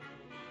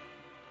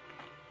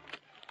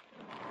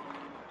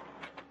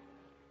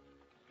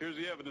 Here's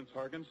the evidence,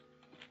 Harkins.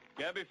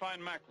 Gabby,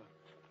 find Macklin.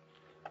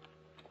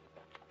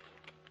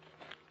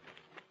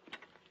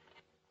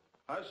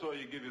 I saw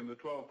you give him the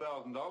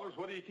 $12,000.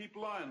 What do you keep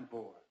lying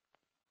for?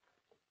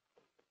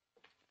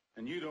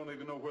 And you don't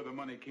even know where the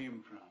money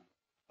came from.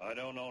 I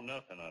don't know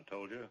nothing, I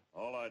told you.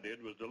 All I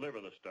did was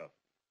deliver the stuff.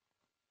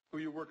 Who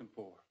you working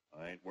for?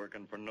 I ain't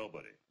working for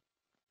nobody.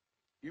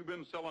 You've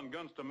been selling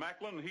guns to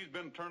Macklin, and he's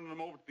been turning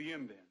them over to the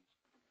Indians.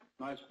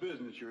 Nice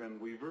business you're in,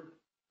 Weaver.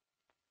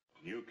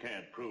 You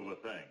can't prove a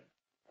thing.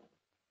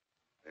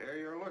 There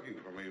you're looking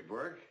for me,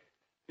 Burke.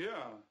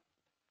 Yeah.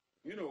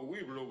 You know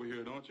Weaver over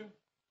here, don't you?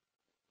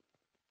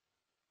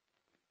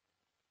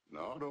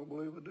 No, don't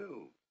believe I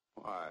do.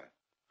 Why?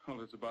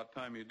 Well, it's about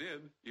time you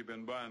did. You've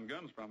been buying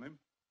guns from him.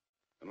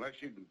 Unless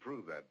you can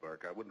prove that,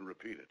 Burke, I wouldn't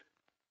repeat it.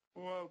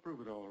 Well, I'll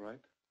prove it all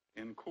right.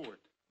 In court.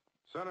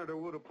 Senator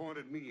Wood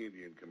appointed me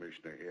Indian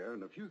Commissioner here,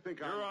 and if you think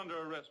You're under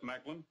arrest,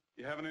 Macklin.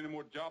 You haven't any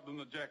more job than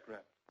the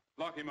jackrabbit.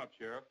 Lock him up,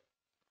 Sheriff.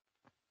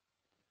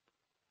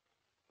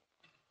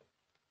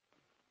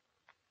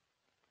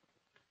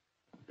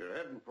 You're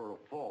heading for a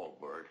fall,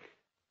 Burke.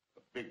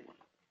 A big one.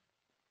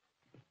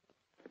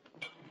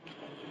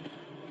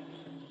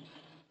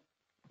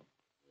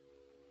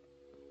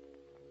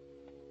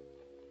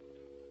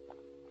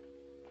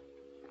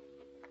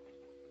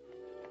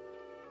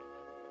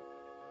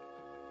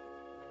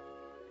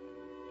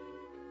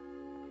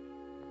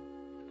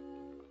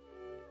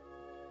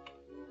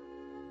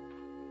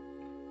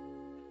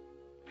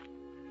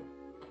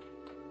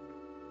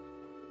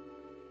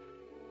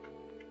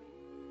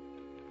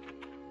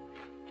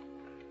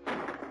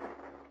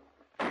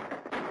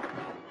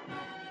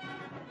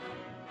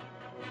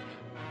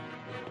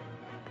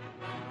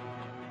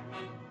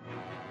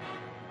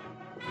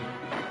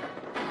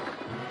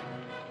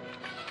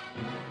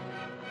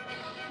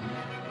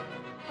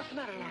 What's the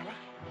matter, Lylah?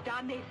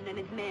 Don Mason and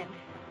his men.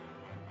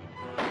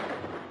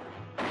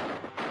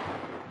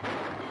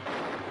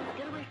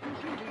 Get away from the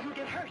street or you'll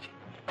get hurt.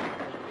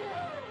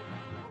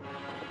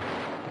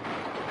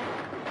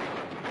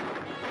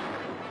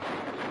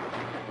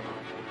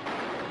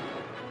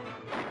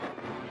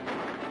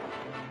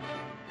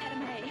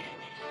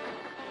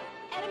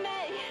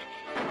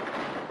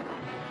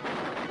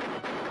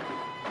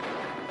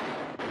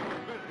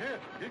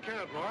 He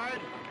can't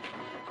ride.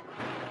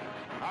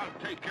 I'll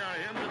take care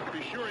of him, just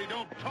be sure he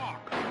don't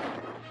talk.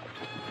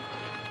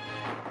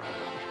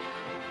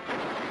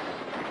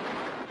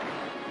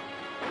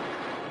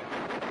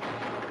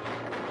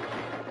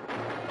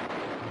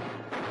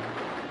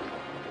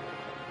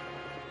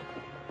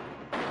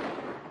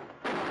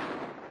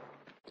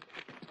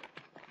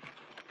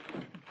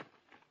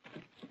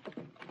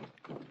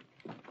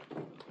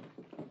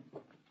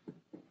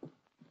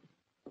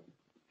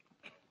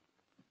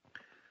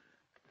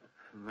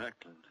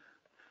 Macklin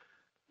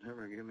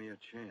never give me a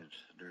chance,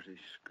 dirty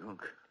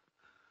skunk.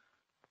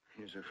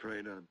 He's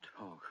afraid I'd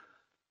talk.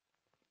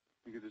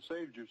 You could have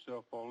saved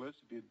yourself all this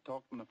if you'd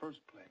talked in the first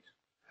place.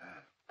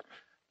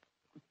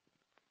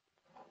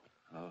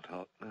 I'll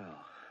talk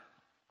now.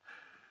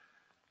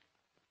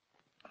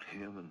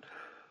 Him and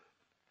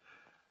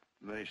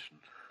Mason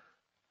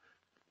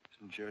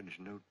and Judge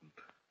Newton.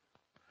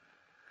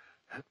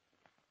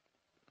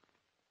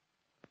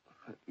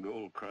 That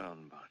Gold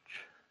Crown bunch.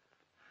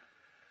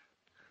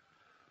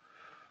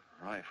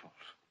 Rifles.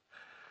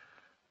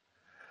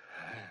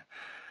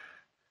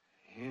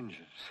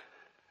 Engines.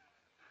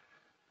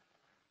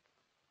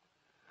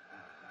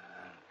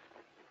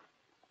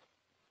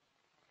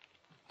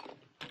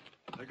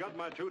 I got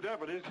my 2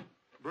 deputies.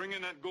 Bring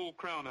in that Gold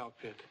Crown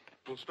outfit.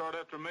 We'll start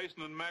after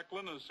Mason and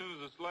Macklin as soon as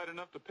it's light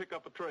enough to pick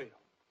up a trail.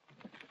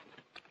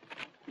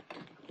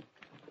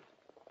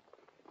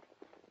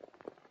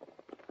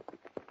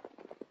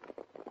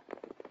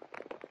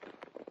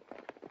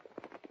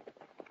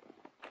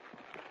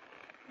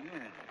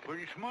 Yeah,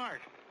 pretty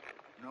smart.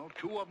 You know,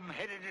 2 of them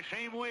headed the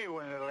same way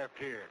when they left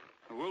here.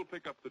 We'll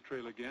pick up the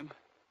trail again.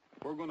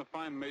 We're going to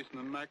find Mason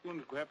and Macklin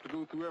if we have to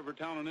go through every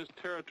town in this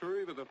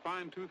territory with a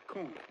fine-tooth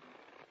comb.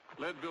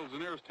 Leadville's the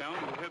nearest town.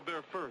 We'll head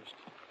there first.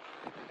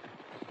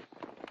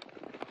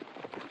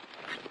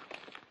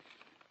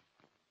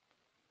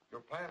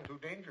 Your plan too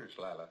dangerous,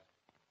 Lylah.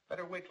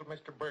 Better wait till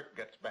Mr. Burke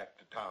gets back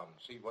to town,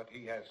 see what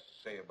he has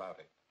to say about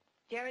it.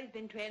 Jerry's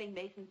been trailing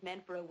Mason's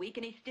men for a week,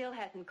 and he still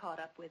hasn't caught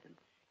up with them.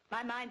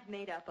 My mind's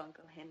made up,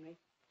 Uncle Henry.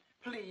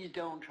 Please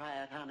don't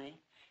try it, honey.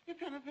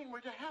 If anything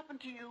were to happen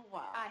to you,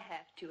 why? I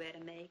have to,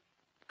 Etta May.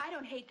 I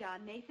don't hate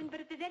Don Mason, but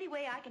if there's any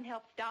way I can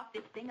help stop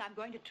this thing, I'm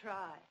going to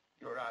try.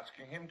 You're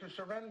asking him to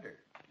surrender.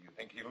 Do you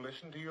think he'll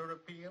listen to your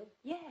appeal?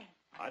 Yes.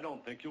 I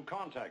don't think you'll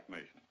contact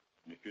Mason.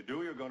 And if you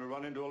do, you're going to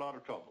run into a lot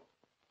of trouble.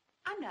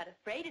 I'm not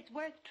afraid. It's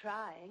worth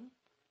trying.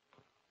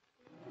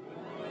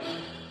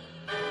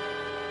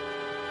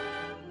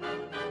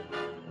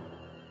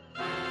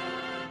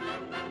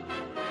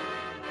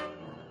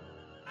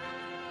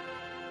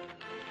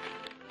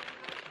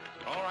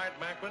 All right,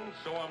 Macklin,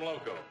 so I'm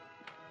loco.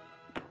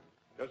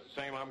 Just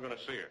the same, I'm going to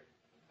see her.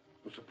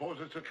 Well, suppose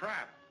it's a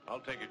trap. I'll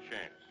take a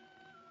chance.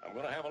 I'm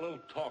going to have a little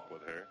talk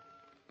with her.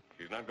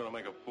 She's not going to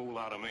make a fool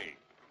out of me.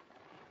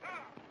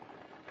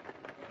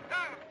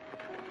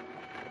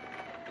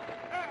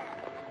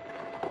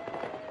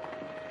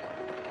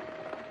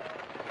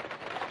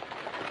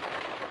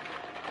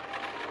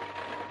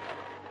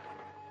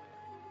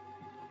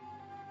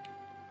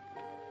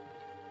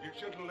 You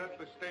shouldn't let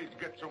the stage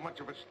get so much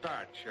of a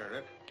start,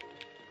 Sheriff.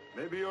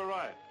 Maybe you're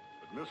right.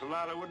 But Miss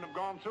Lylah wouldn't have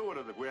gone through with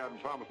it if we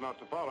hadn't promised not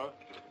to follow.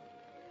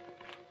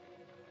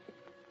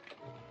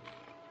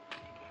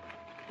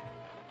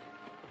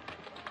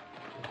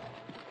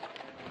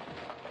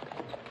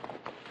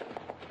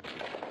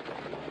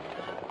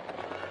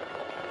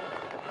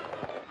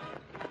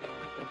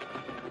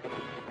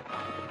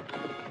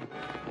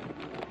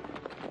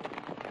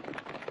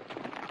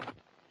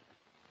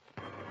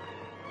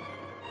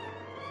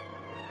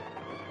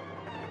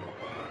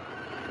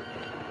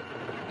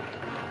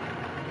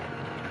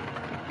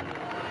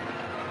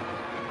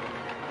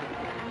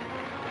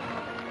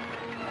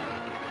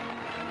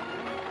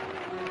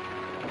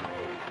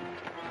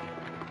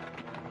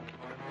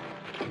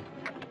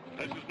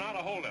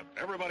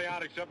 Everybody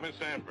out except Miss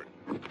Sanford.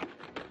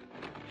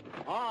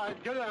 All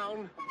right, get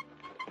down.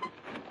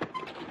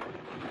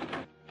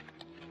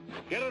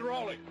 Get it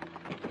rolling.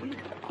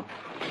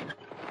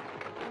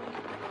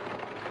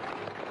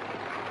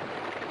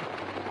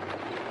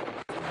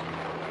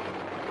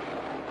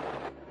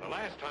 The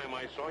last time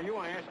I saw you,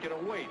 I asked you to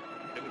wait.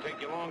 Didn't take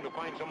you long to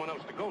find someone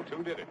else to go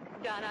to, did it?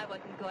 Don, I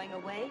wasn't going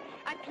away.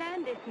 I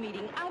planned this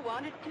meeting. I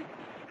wanted to...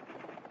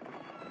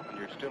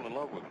 You're still in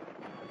love with me.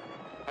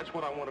 That's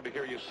what I wanted to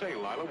hear you say,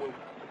 Lylah.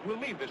 We'll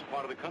leave this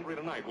part of the country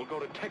tonight. We'll go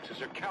to Texas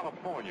or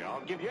California.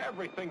 I'll give you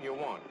everything you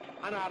want.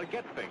 I know how to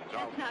get things.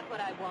 That's not what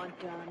I want,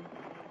 Don.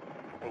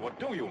 Well, what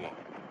do you want?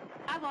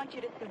 I want you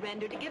to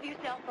surrender, to give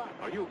yourself up.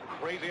 Are you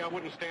crazy? I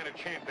wouldn't stand a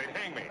chance. They'd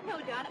hang me. No,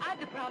 Don. I've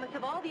the promise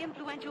of all the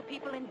influential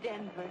people in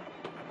Denver.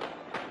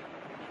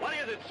 What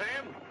is it,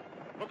 Sam?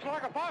 Looks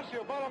like a posse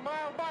about a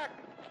mile back.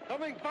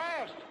 Coming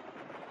fast.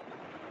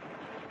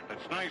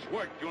 That's nice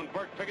work. You and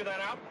Burke figured that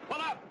out?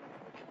 Pull up!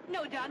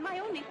 No, Don, my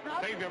only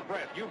problem... Save your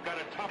breath. You've got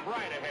a tough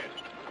ride ahead.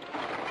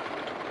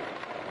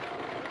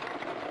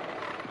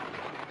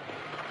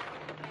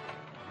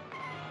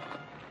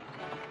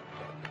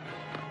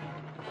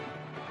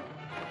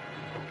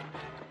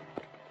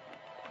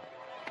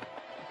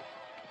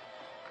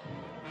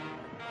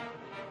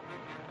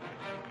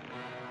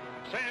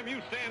 Sam,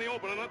 you stay in the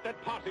open and let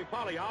that posse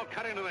follow you. I'll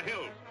cut into the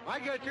hills. I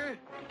get you.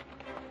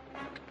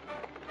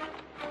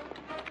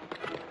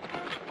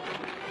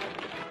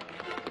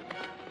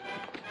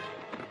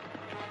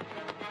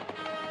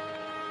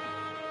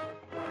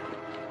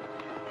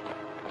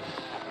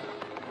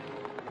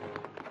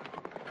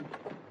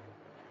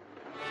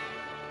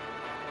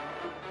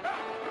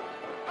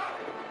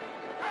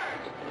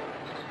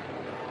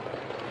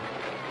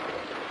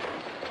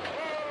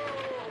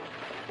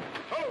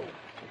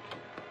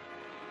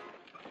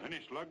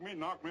 Slugged me,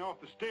 knocked me off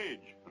the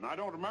stage, and I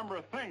don't remember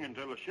a thing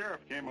until the sheriff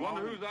came along.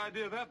 Wonder whose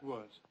idea that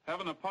was,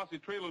 having a posse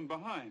trailing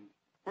behind.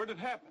 Where did it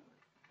happen?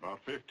 About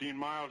 15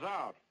 miles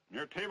out,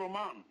 near Table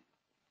Mountain.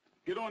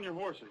 Get on your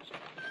horses.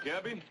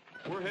 Gabby,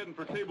 we're heading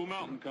for Table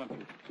Mountain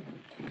country.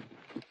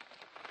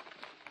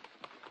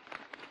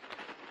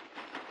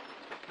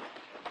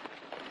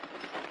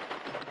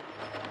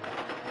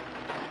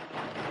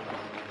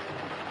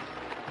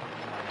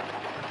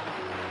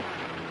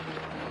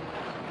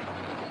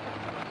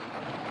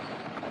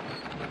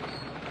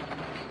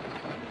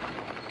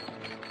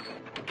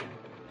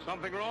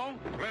 Something wrong?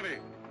 Plenty.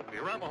 The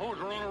Arapahoes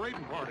are on a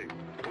raiding party.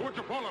 What's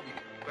the full of them?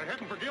 They're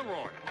heading for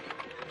Gilroy.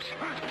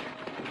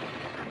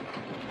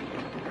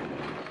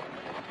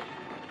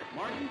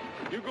 Martin,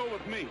 you go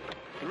with me.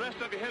 The rest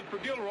of you head for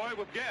Gilroy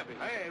with Gabby.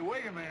 Hey,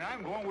 wait a minute.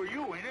 I'm going with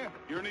you, ain't I?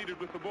 You're needed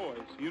with the boys.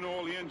 You know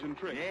all the engine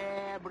tricks.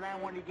 Yeah, but I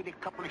want to get a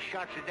couple of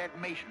shots at that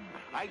Mason.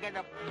 I got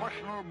a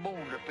personal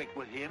bone to pick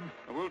with him.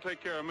 We'll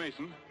take care of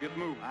Mason. Get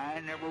moving.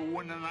 I never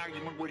won an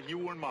argument with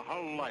you in my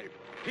whole life.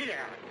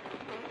 Here.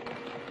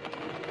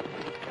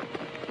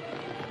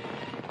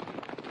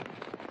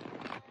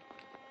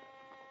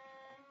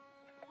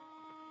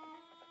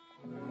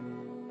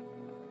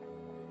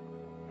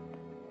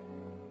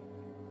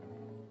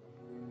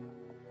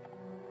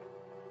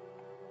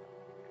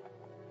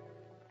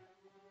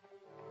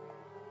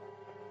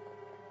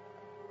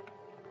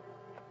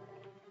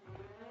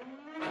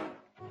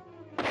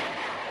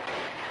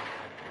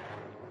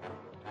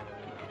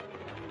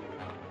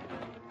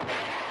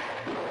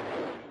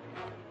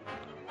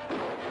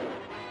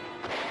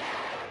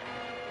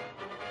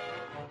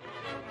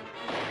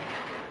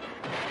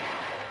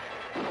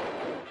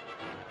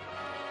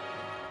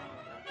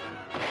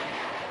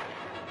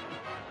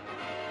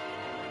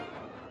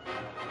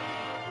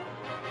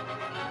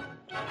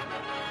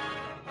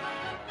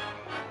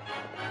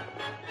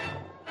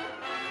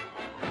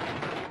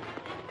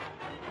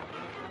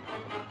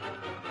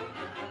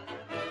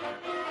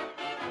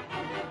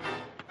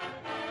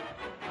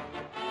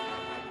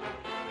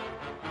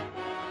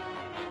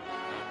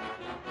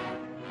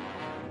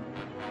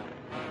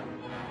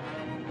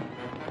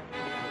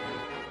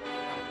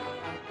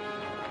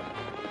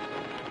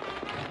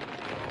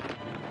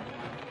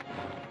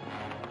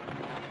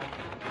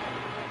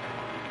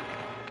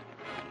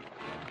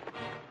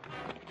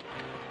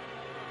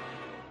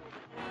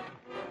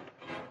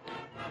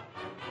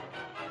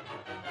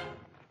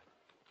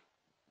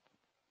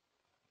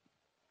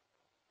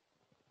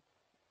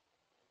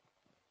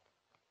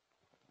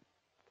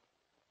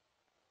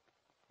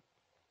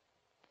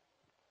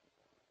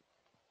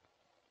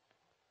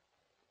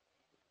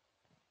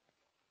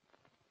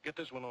 Get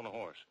this one on a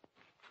horse.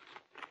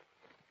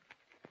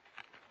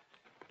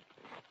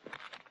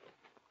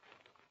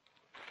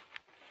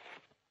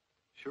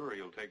 Sure,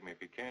 he'll take me if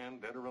he can,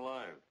 dead or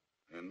alive.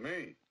 And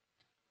me.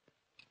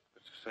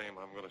 It's the same.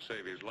 I'm going to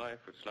save his life.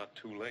 It's not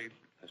too late.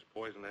 This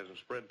poison hasn't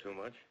spread too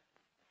much.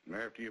 And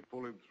after you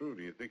pull him through,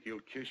 do you think he'll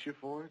kiss you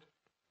for it?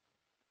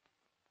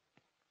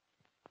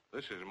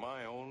 This is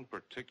my own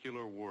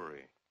particular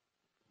worry.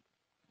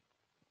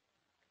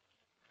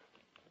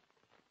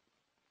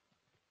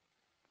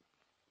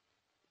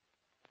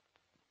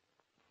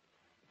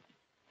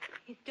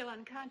 He's still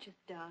unconscious,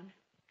 Don.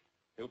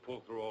 He'll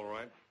pull through all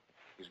right.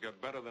 He's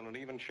got better than an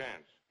even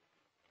chance.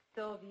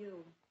 So have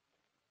you.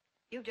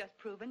 You've just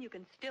proven you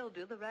can still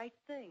do the right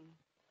thing.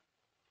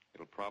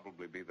 It'll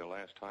probably be the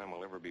last time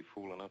I'll ever be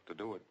fool enough to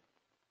do it.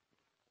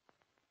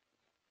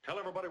 Tell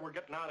everybody we're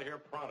getting out of here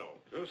pronto.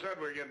 Who said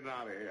we're getting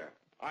out of here?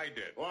 I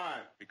did. Why?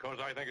 Because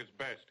I think it's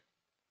best.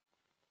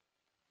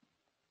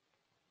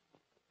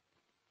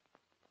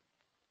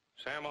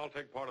 Sam, I'll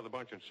take part of the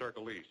bunch in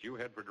Circle East. You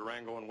head for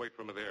Durango and wait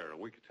for me there, a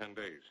week or 10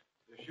 days.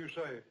 Yes, you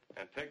say.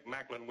 And take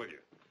Macklin with you.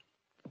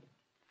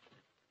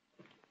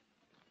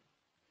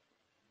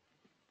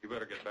 You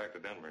better get back to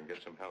Denver and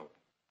get some help.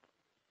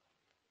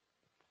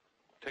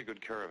 Take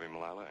good care of him,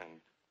 Lylah,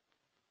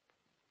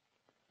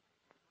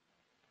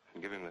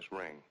 and give him this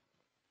ring.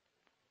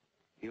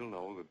 He'll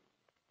know that...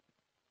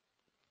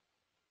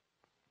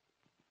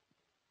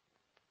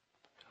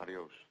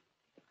 Adios.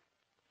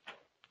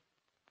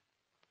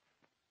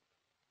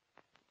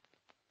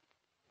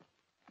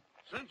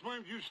 Since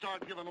when did you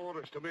start giving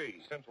orders to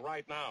me? Since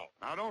right now.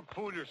 Now, don't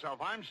fool yourself.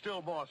 I'm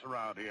still boss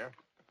around here.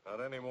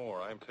 Not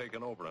anymore. I'm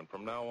taking over, and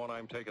from now on,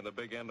 I'm taking the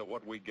big end of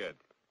what we get.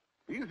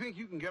 You think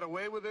you can get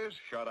away with this?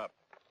 Shut up.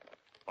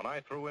 When I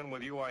threw in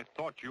with you, I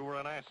thought you were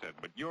an asset,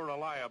 but you're a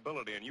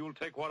liability, and you'll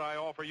take what I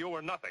offer you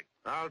or nothing.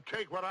 I'll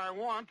take what I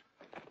want.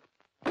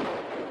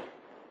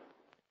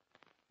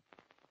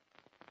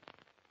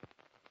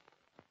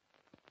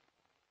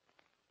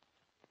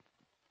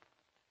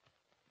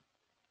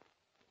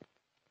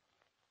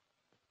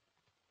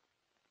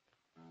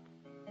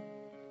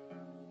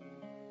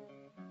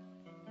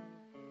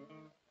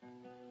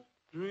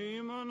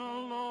 Dreaming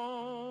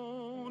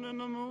alone in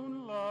the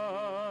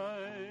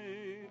moonlight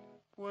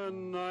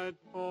when night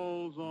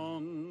falls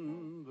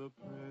on the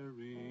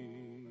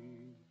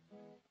prairie.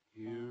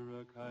 Hear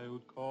a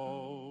coyote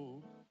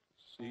call,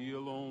 see a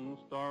lone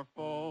star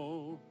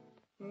fall,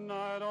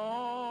 night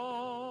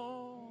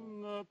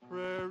on the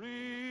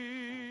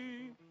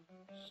prairie.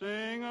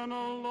 Singing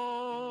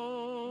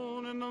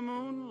alone in the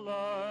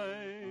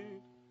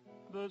moonlight,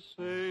 the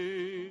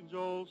sage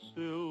all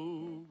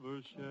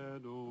silver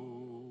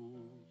shadows.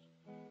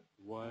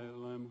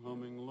 While I'm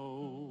humming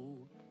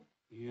low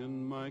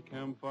in my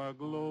campfire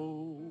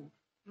glow,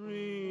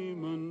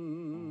 dreaming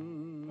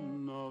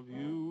of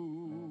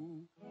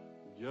you.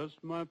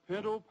 Just my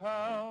pinto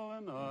pal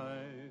and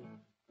I,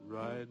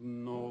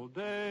 riding all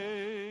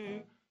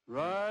day,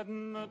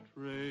 riding a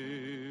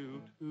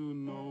trail to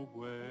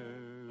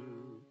nowhere.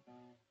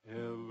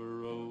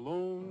 Ever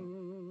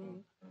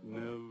alone,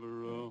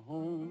 never a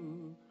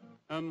home,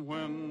 and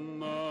when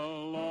the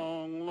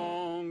long,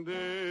 long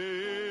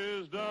day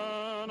is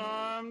done,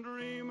 I'm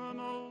dreaming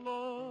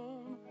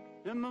alone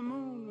in the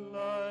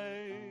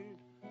moonlight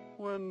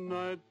when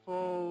night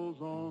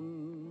falls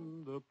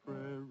on the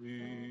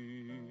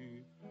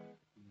prairie.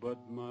 But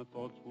my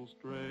thoughts will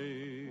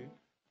stray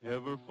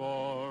ever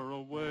far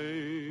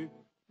away,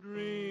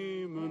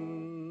 dreaming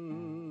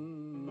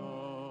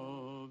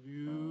of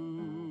you.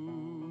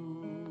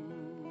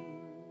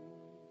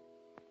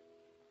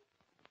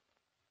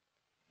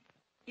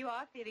 You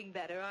are feeling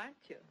better, aren't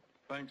you?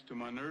 Thanks to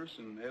my nurse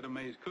and Etta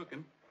Mae's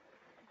cooking.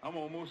 I'm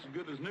almost as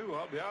good as new.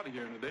 I'll be out of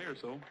here in a day or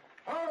so.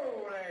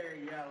 Oh, there,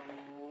 you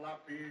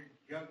lop-eared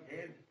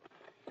jughead.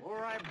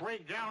 Before I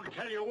break down to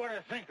tell you what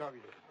I think of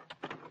you.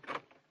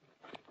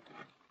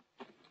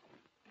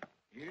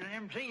 Here's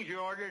them things you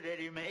ordered,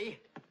 Eddie Mae.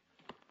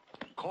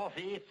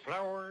 Coffee,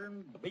 flour,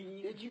 and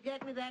beans. Did you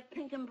get me that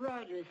pink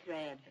embroidery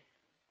thread?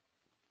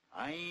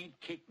 I ain't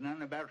kicked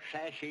none about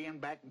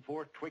sashaying back and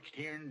forth twixt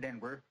here and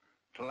Denver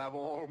till I've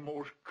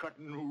almost cut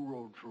a new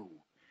road through.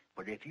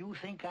 But if you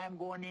think I'm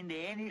going into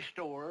any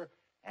store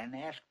and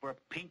ask for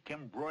pink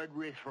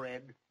embroidery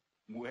thread,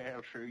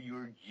 well, sir,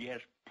 you're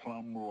just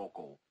plumb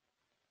loco.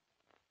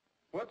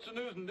 What's the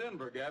news in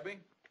Denver, Gabby?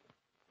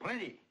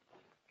 Plenty.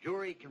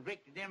 Jury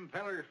convicted them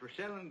fellers for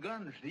selling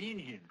guns to the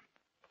Indians.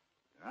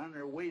 They're on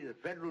their way to the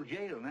federal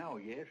jail now,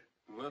 I guess.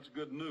 Well, that's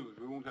good news.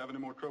 We won't have any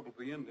more trouble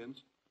for the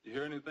Indians. Did you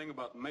hear anything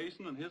about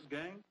Mason and his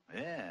gang?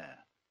 Yeah.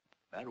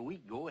 About a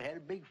week ago, I had a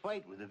big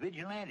fight with the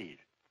vigilantes.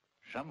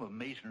 Some of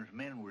Mason's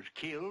men was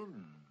killed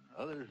and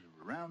others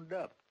rounded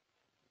up.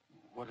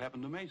 What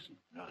happened to Mason?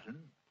 Nothing.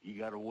 He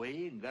got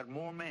away and got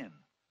more men.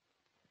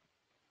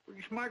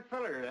 Pretty smart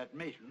feller, that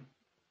Mason.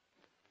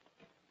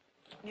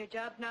 Your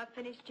job's not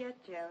finished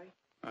yet, Jerry.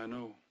 I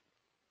know.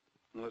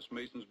 Unless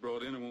Mason's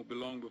brought in, it won't be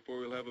long before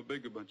we'll have a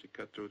bigger bunch of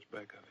cutthroats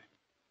back of him.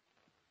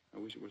 I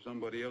wish it were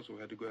somebody else who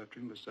had to go after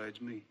him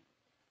besides me.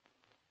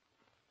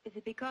 Is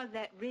it because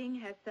that ring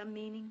has some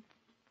meaning?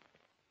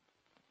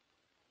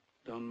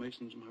 Don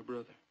Mason's my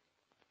brother.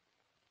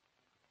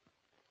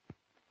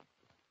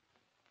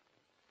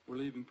 We're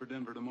leaving for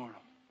Denver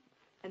tomorrow.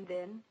 And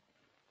then?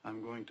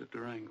 I'm going to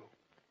Durango.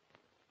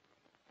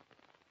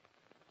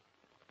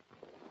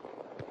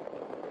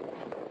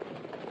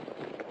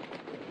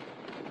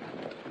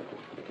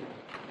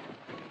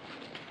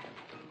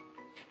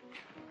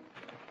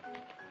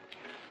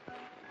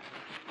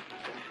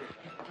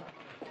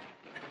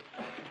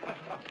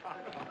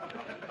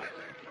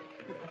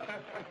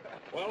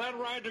 Well, that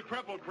ride to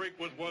Cripple Creek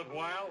was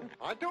worthwhile.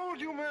 I told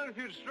you, man, if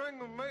you'd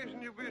strangle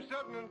Mason, you'd be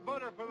sitting in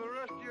butter for the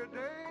rest of your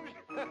days.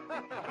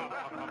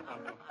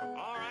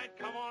 All right,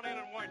 come on in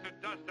and wash the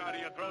dust out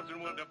of your throats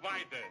and we'll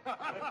divide this.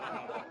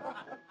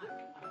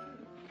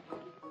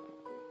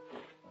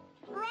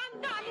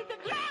 Run, Don, it's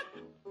a trap!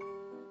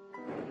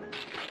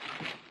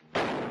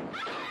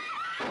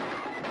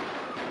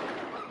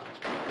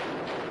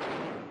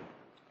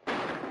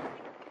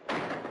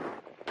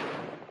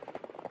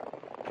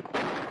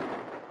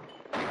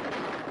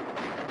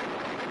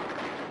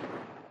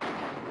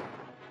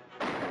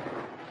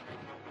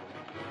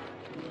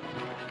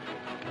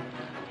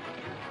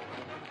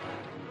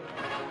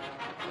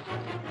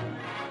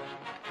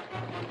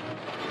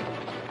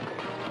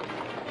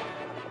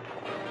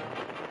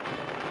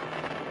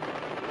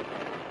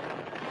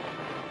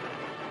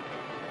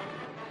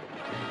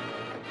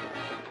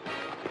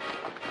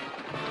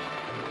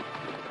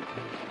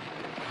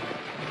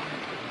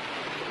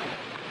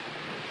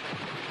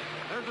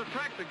 There's the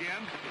tracks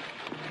again.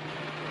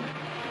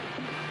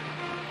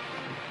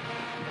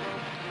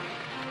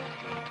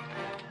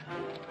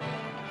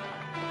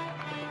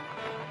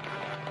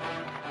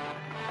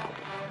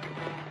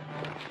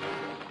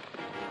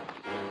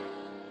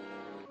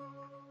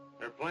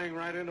 They're playing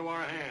right into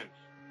our hands.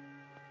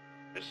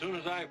 As soon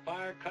as I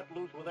fire, cut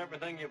loose with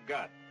everything you've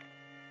got.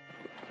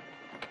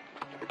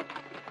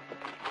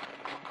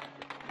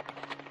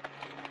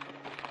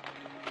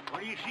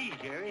 What do you see,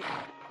 Jerry?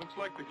 Looks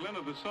like the glint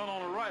of the sun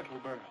on a rifle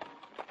barrel.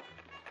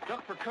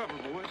 Duck for cover,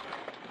 boys.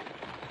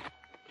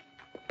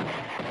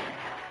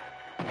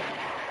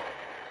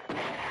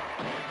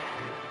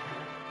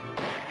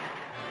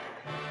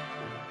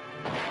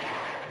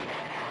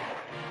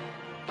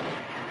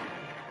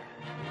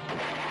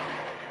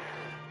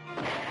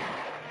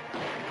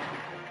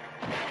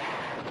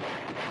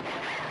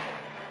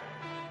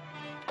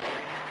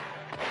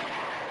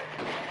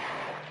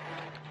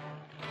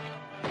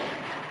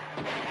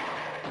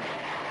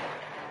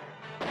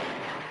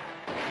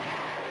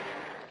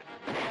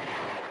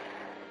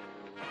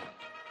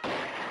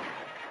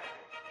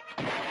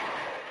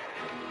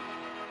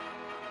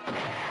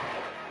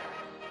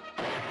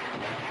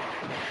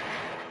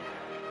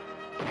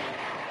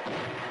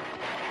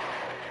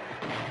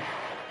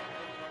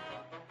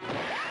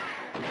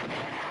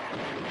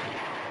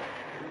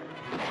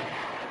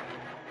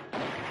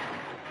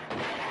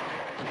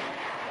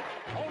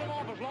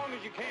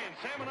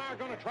 Sam and I are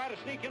going to try to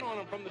sneak in on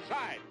them from the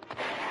side.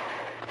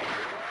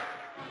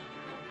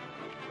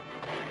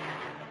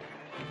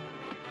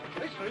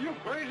 Listen, are you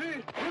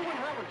crazy? We wouldn't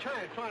have a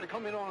chance trying to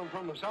come in on them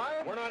from the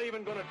side. We're not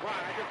even going to try.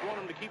 I just want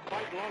them to keep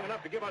fighting long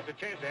enough to give us a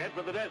chance to head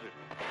for the desert.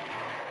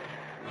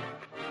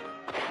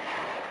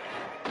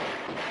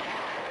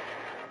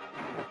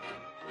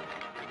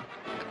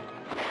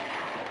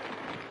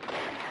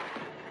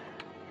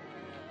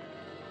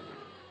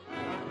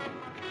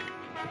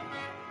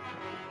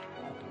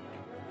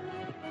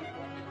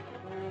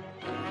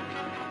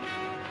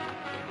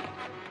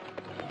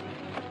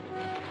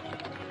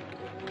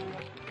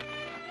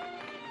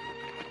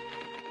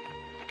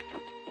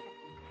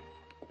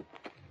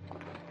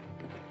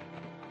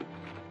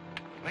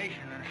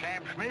 Mason and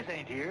Sam Smith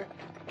ain't here.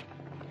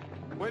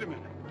 Wait a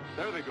minute.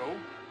 There they go.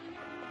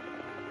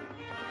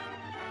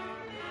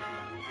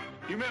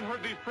 You men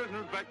herd these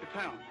prisoners back to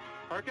town.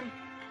 Harkin,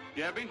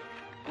 Gabby,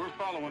 we're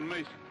following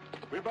Mason.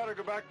 We better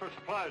go back for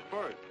supplies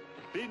first.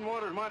 Feeding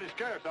water's mighty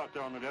scarce out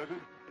there on the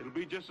desert. It'll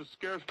be just as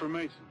scarce for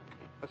Mason.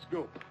 Let's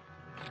go.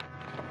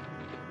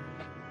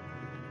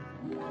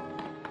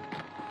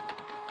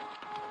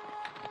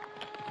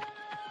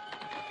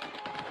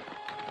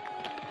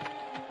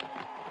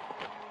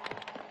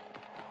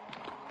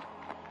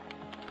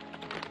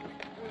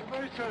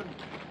 Mason,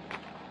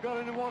 got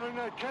any water in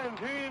that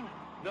canteen?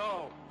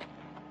 No.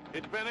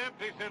 It's been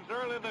empty since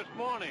early this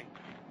morning.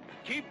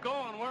 Keep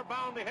going. We're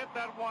bound to hit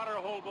that water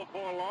hole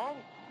before long.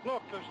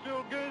 Look, they're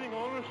still gaining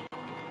on us.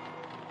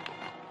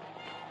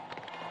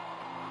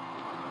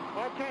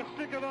 I can't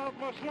stick it out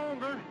much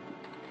longer.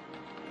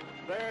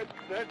 They're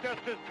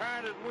just as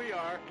tired as we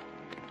are.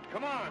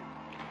 Come on.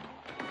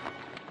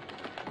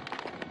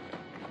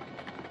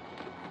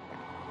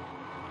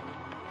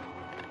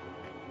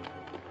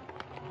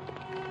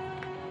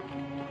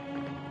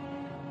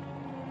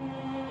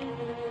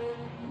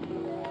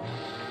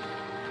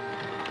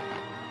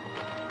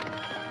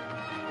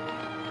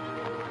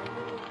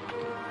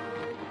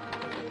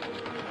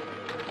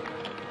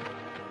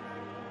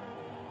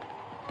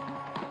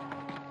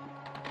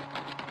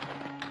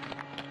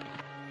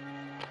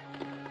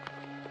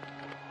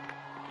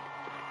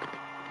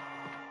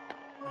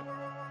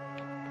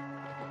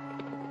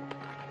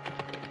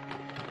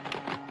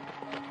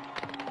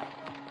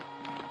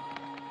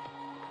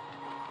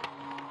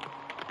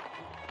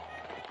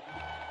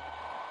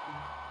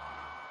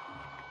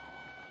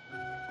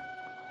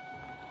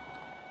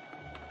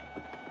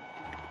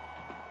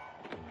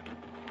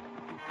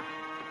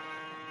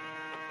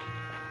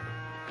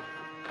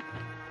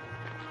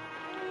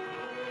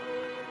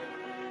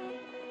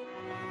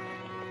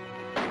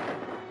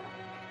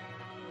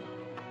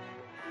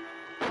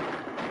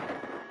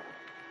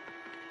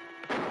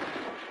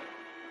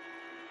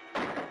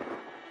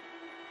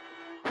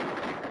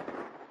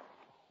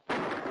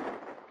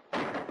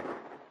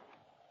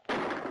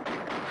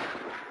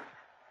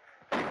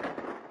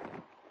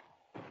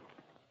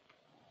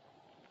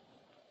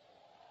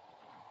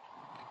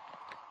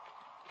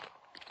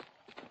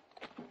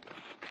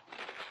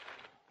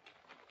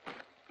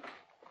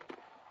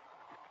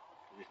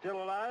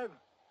 Still alive?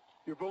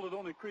 Your bullet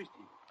only creased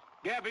him.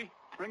 Gabby,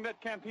 bring that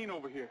canteen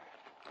over here.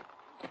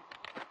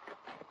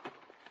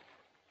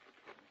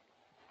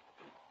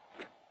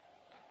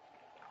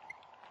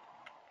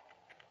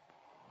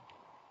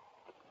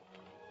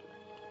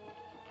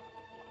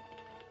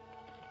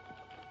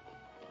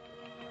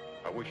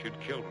 I wish you'd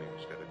killed me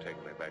instead of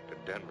taking me back to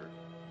Denver.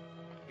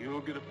 You'll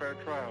get a fair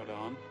trial,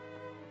 Don.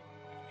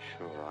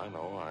 Sure, I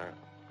know. I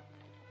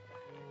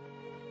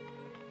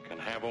can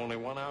have only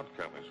one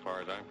outcome as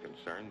far as I'm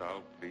concerned.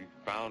 I'll be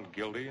found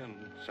guilty and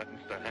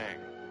sentenced to hang.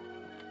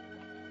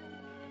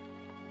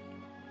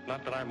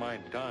 Not that I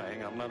mind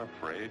dying. I'm not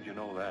afraid. You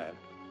know that.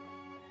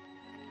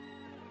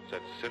 It's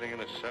that sitting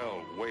in a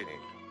cell waiting.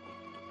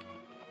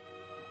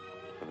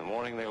 In the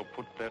morning, they'll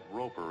put that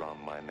rope around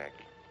my neck.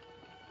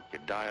 You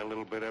die a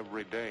little bit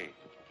every day.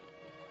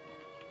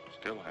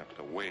 Still have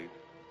to wait.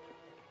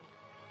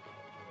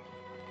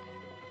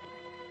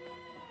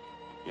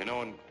 You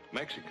know, in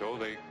Mexico,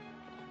 they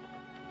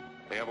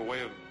have a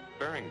way of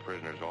burying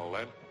prisoners, all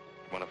that.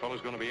 When a fellow's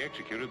going to be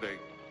executed, they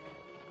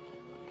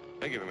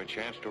give him a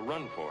chance to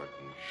run for it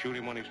and shoot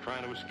him when he's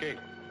trying to escape.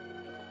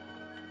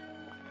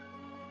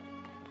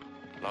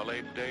 La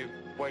Ley de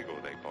Fuego,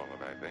 they call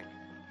it, I think.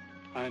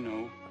 I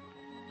know.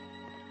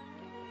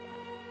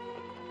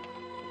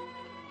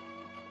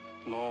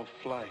 Law of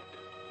flight.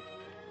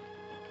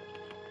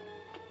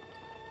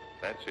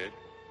 That's it.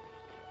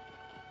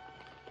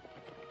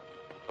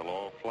 The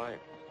law of flight.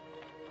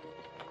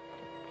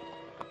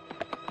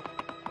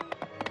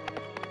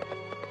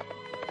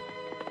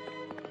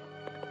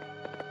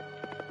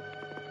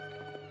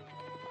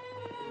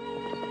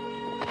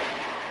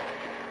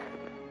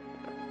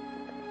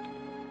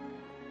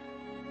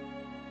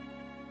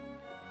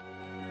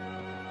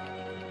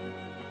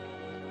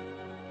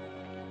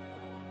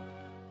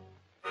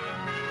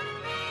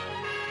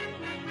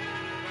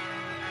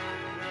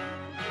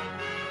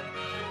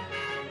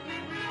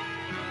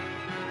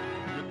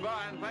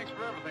 Thanks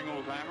for everything,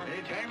 old-timer.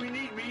 Anytime you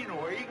need me, you know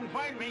where you can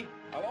find me.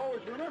 I'll always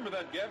remember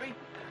that, Gabby.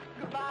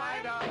 Goodbye,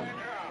 darling.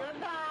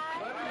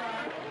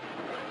 Goodbye.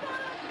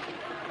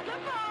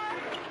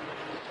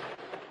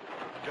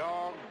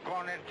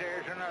 Doggone it,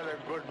 there's another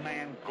good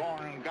man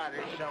gone and got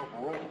himself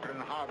roped and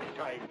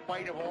hog-tied.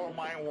 Spite of all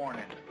my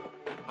warning.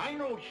 I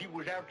know she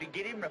was out to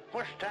get him the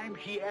first time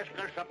she asked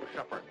us up to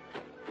supper.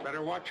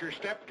 Better watch your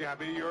step,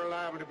 Gabby. You're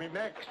liable to be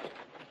next.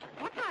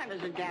 What time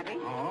is it, Gabby?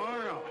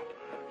 Oh, no.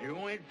 You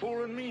ain't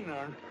fooling me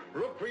none.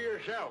 Look for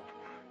yourself.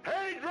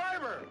 Hey,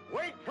 driver,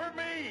 wait for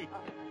me!